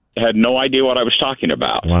both had no idea what I was talking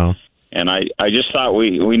about. Wow. And I just thought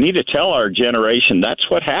we need to tell our generation that's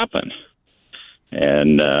what happened.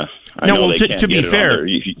 And to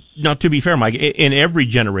be fair, Mike, in every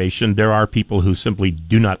generation there are people who simply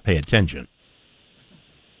do not pay attention,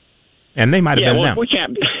 and they might have been them.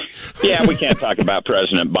 We can't talk about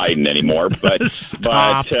President Biden anymore, but I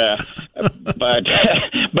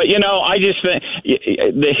just think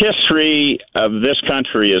the history of this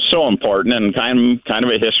country is so important, and kind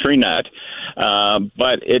of a history nut.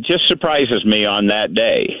 But it just surprises me on that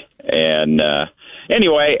day. And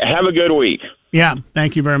anyway, have a good week. Yeah,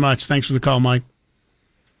 thank you very much. Thanks for the call, Mike.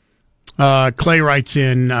 Clay writes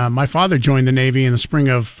in, my father joined the Navy in the spring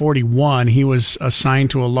of 41. He was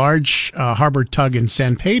assigned to a large harbor tug in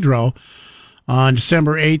San Pedro. On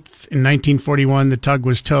December 8th, in 1941, the tug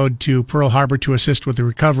was towed to Pearl Harbor to assist with the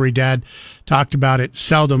recovery. Dad talked about it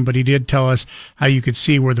seldom, but he did tell us how you could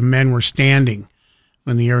see where the men were standing.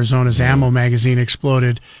 When the Arizona's ammo magazine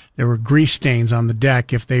exploded, there were grease stains on the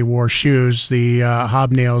deck. If they wore shoes, the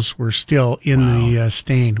hobnails were still in the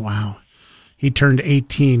stain. Wow. He turned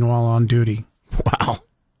 18 while on duty. Wow.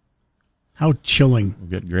 How chilling.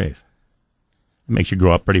 Good grief. It makes you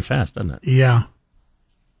grow up pretty fast, doesn't it? Yeah.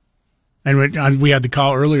 And we had the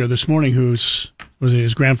call earlier this morning was it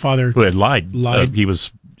his grandfather? Who had lied. He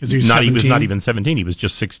was not even 17. He was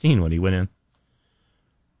just 16 when he went in.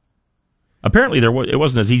 Apparently, it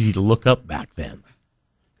wasn't as easy to look up back then,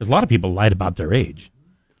 because a lot of people lied about their age.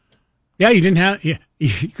 Yeah, you didn't have. Yeah,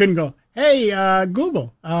 you couldn't go. Hey,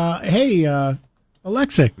 Google. Hey,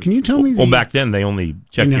 Alexa, can you tell me? Well, back then they only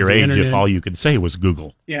checked your age if all you could say was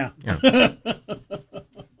Google. Yeah.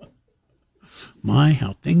 My,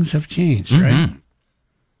 how things have changed, right?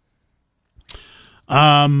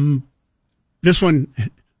 This one.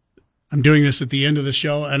 I'm doing this at the end of the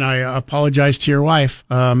show, and I apologize to your wife.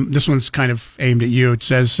 This one's kind of aimed at you. It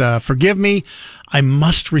says, forgive me, I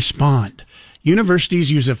must respond.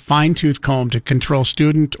 Universities use a fine-tooth comb to control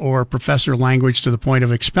student or professor language to the point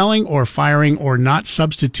of expelling or firing or not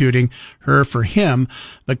substituting her for him.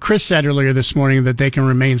 But Chris said earlier this morning that they can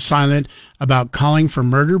remain silent about calling for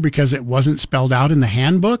murder because it wasn't spelled out in the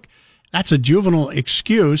handbook. That's a juvenile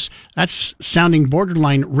excuse. That's sounding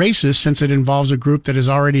borderline racist since it involves a group that has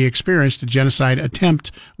already experienced a genocide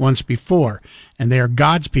attempt once before. And they are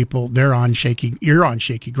God's people. You're on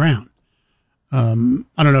shaky ground. I don't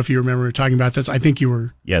know if you remember talking about this. I think you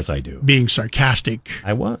were. Yes, I do. Being sarcastic.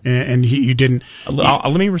 I was. And you didn't.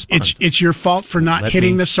 Let me respond. It's your fault for not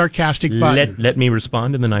hitting the sarcastic button. Let me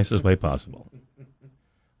respond in the nicest way possible.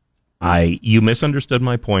 You misunderstood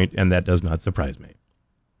my point, and that does not surprise me.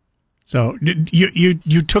 So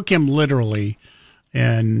you took him literally,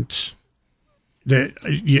 and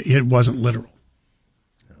it wasn't literal.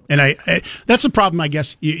 And that's a problem, I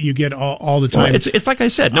guess, you get all the time. Well, it's like I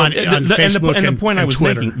said, on Facebook and the point I was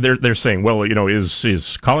Twitter. making, they're saying, well,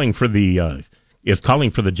 is calling for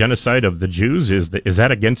the genocide of the Jews is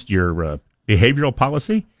that against your behavioral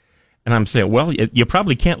policy? And I'm saying, well, you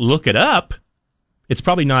probably can't look it up. It's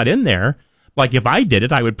probably not in there. Like if I did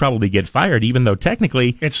it, I would probably get fired, even though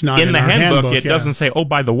technically it's not in the handbook. It yeah. doesn't say, oh,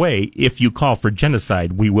 by the way, if you call for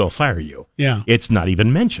genocide, we will fire you. Yeah, it's not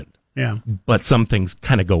even mentioned. Yeah, but some things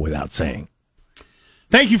kind of go without saying.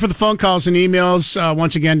 Thank you for the phone calls and emails.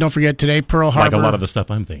 Once again, don't forget today, Pearl Harbor. Like a lot of the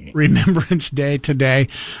stuff I'm thinking. Remembrance Day today.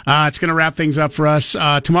 It's going to wrap things up for us.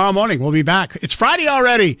 Tomorrow morning, we'll be back. It's Friday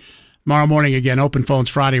already. Tomorrow morning, again, Open Phones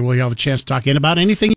Friday, where you'll have a chance to talk in about anything.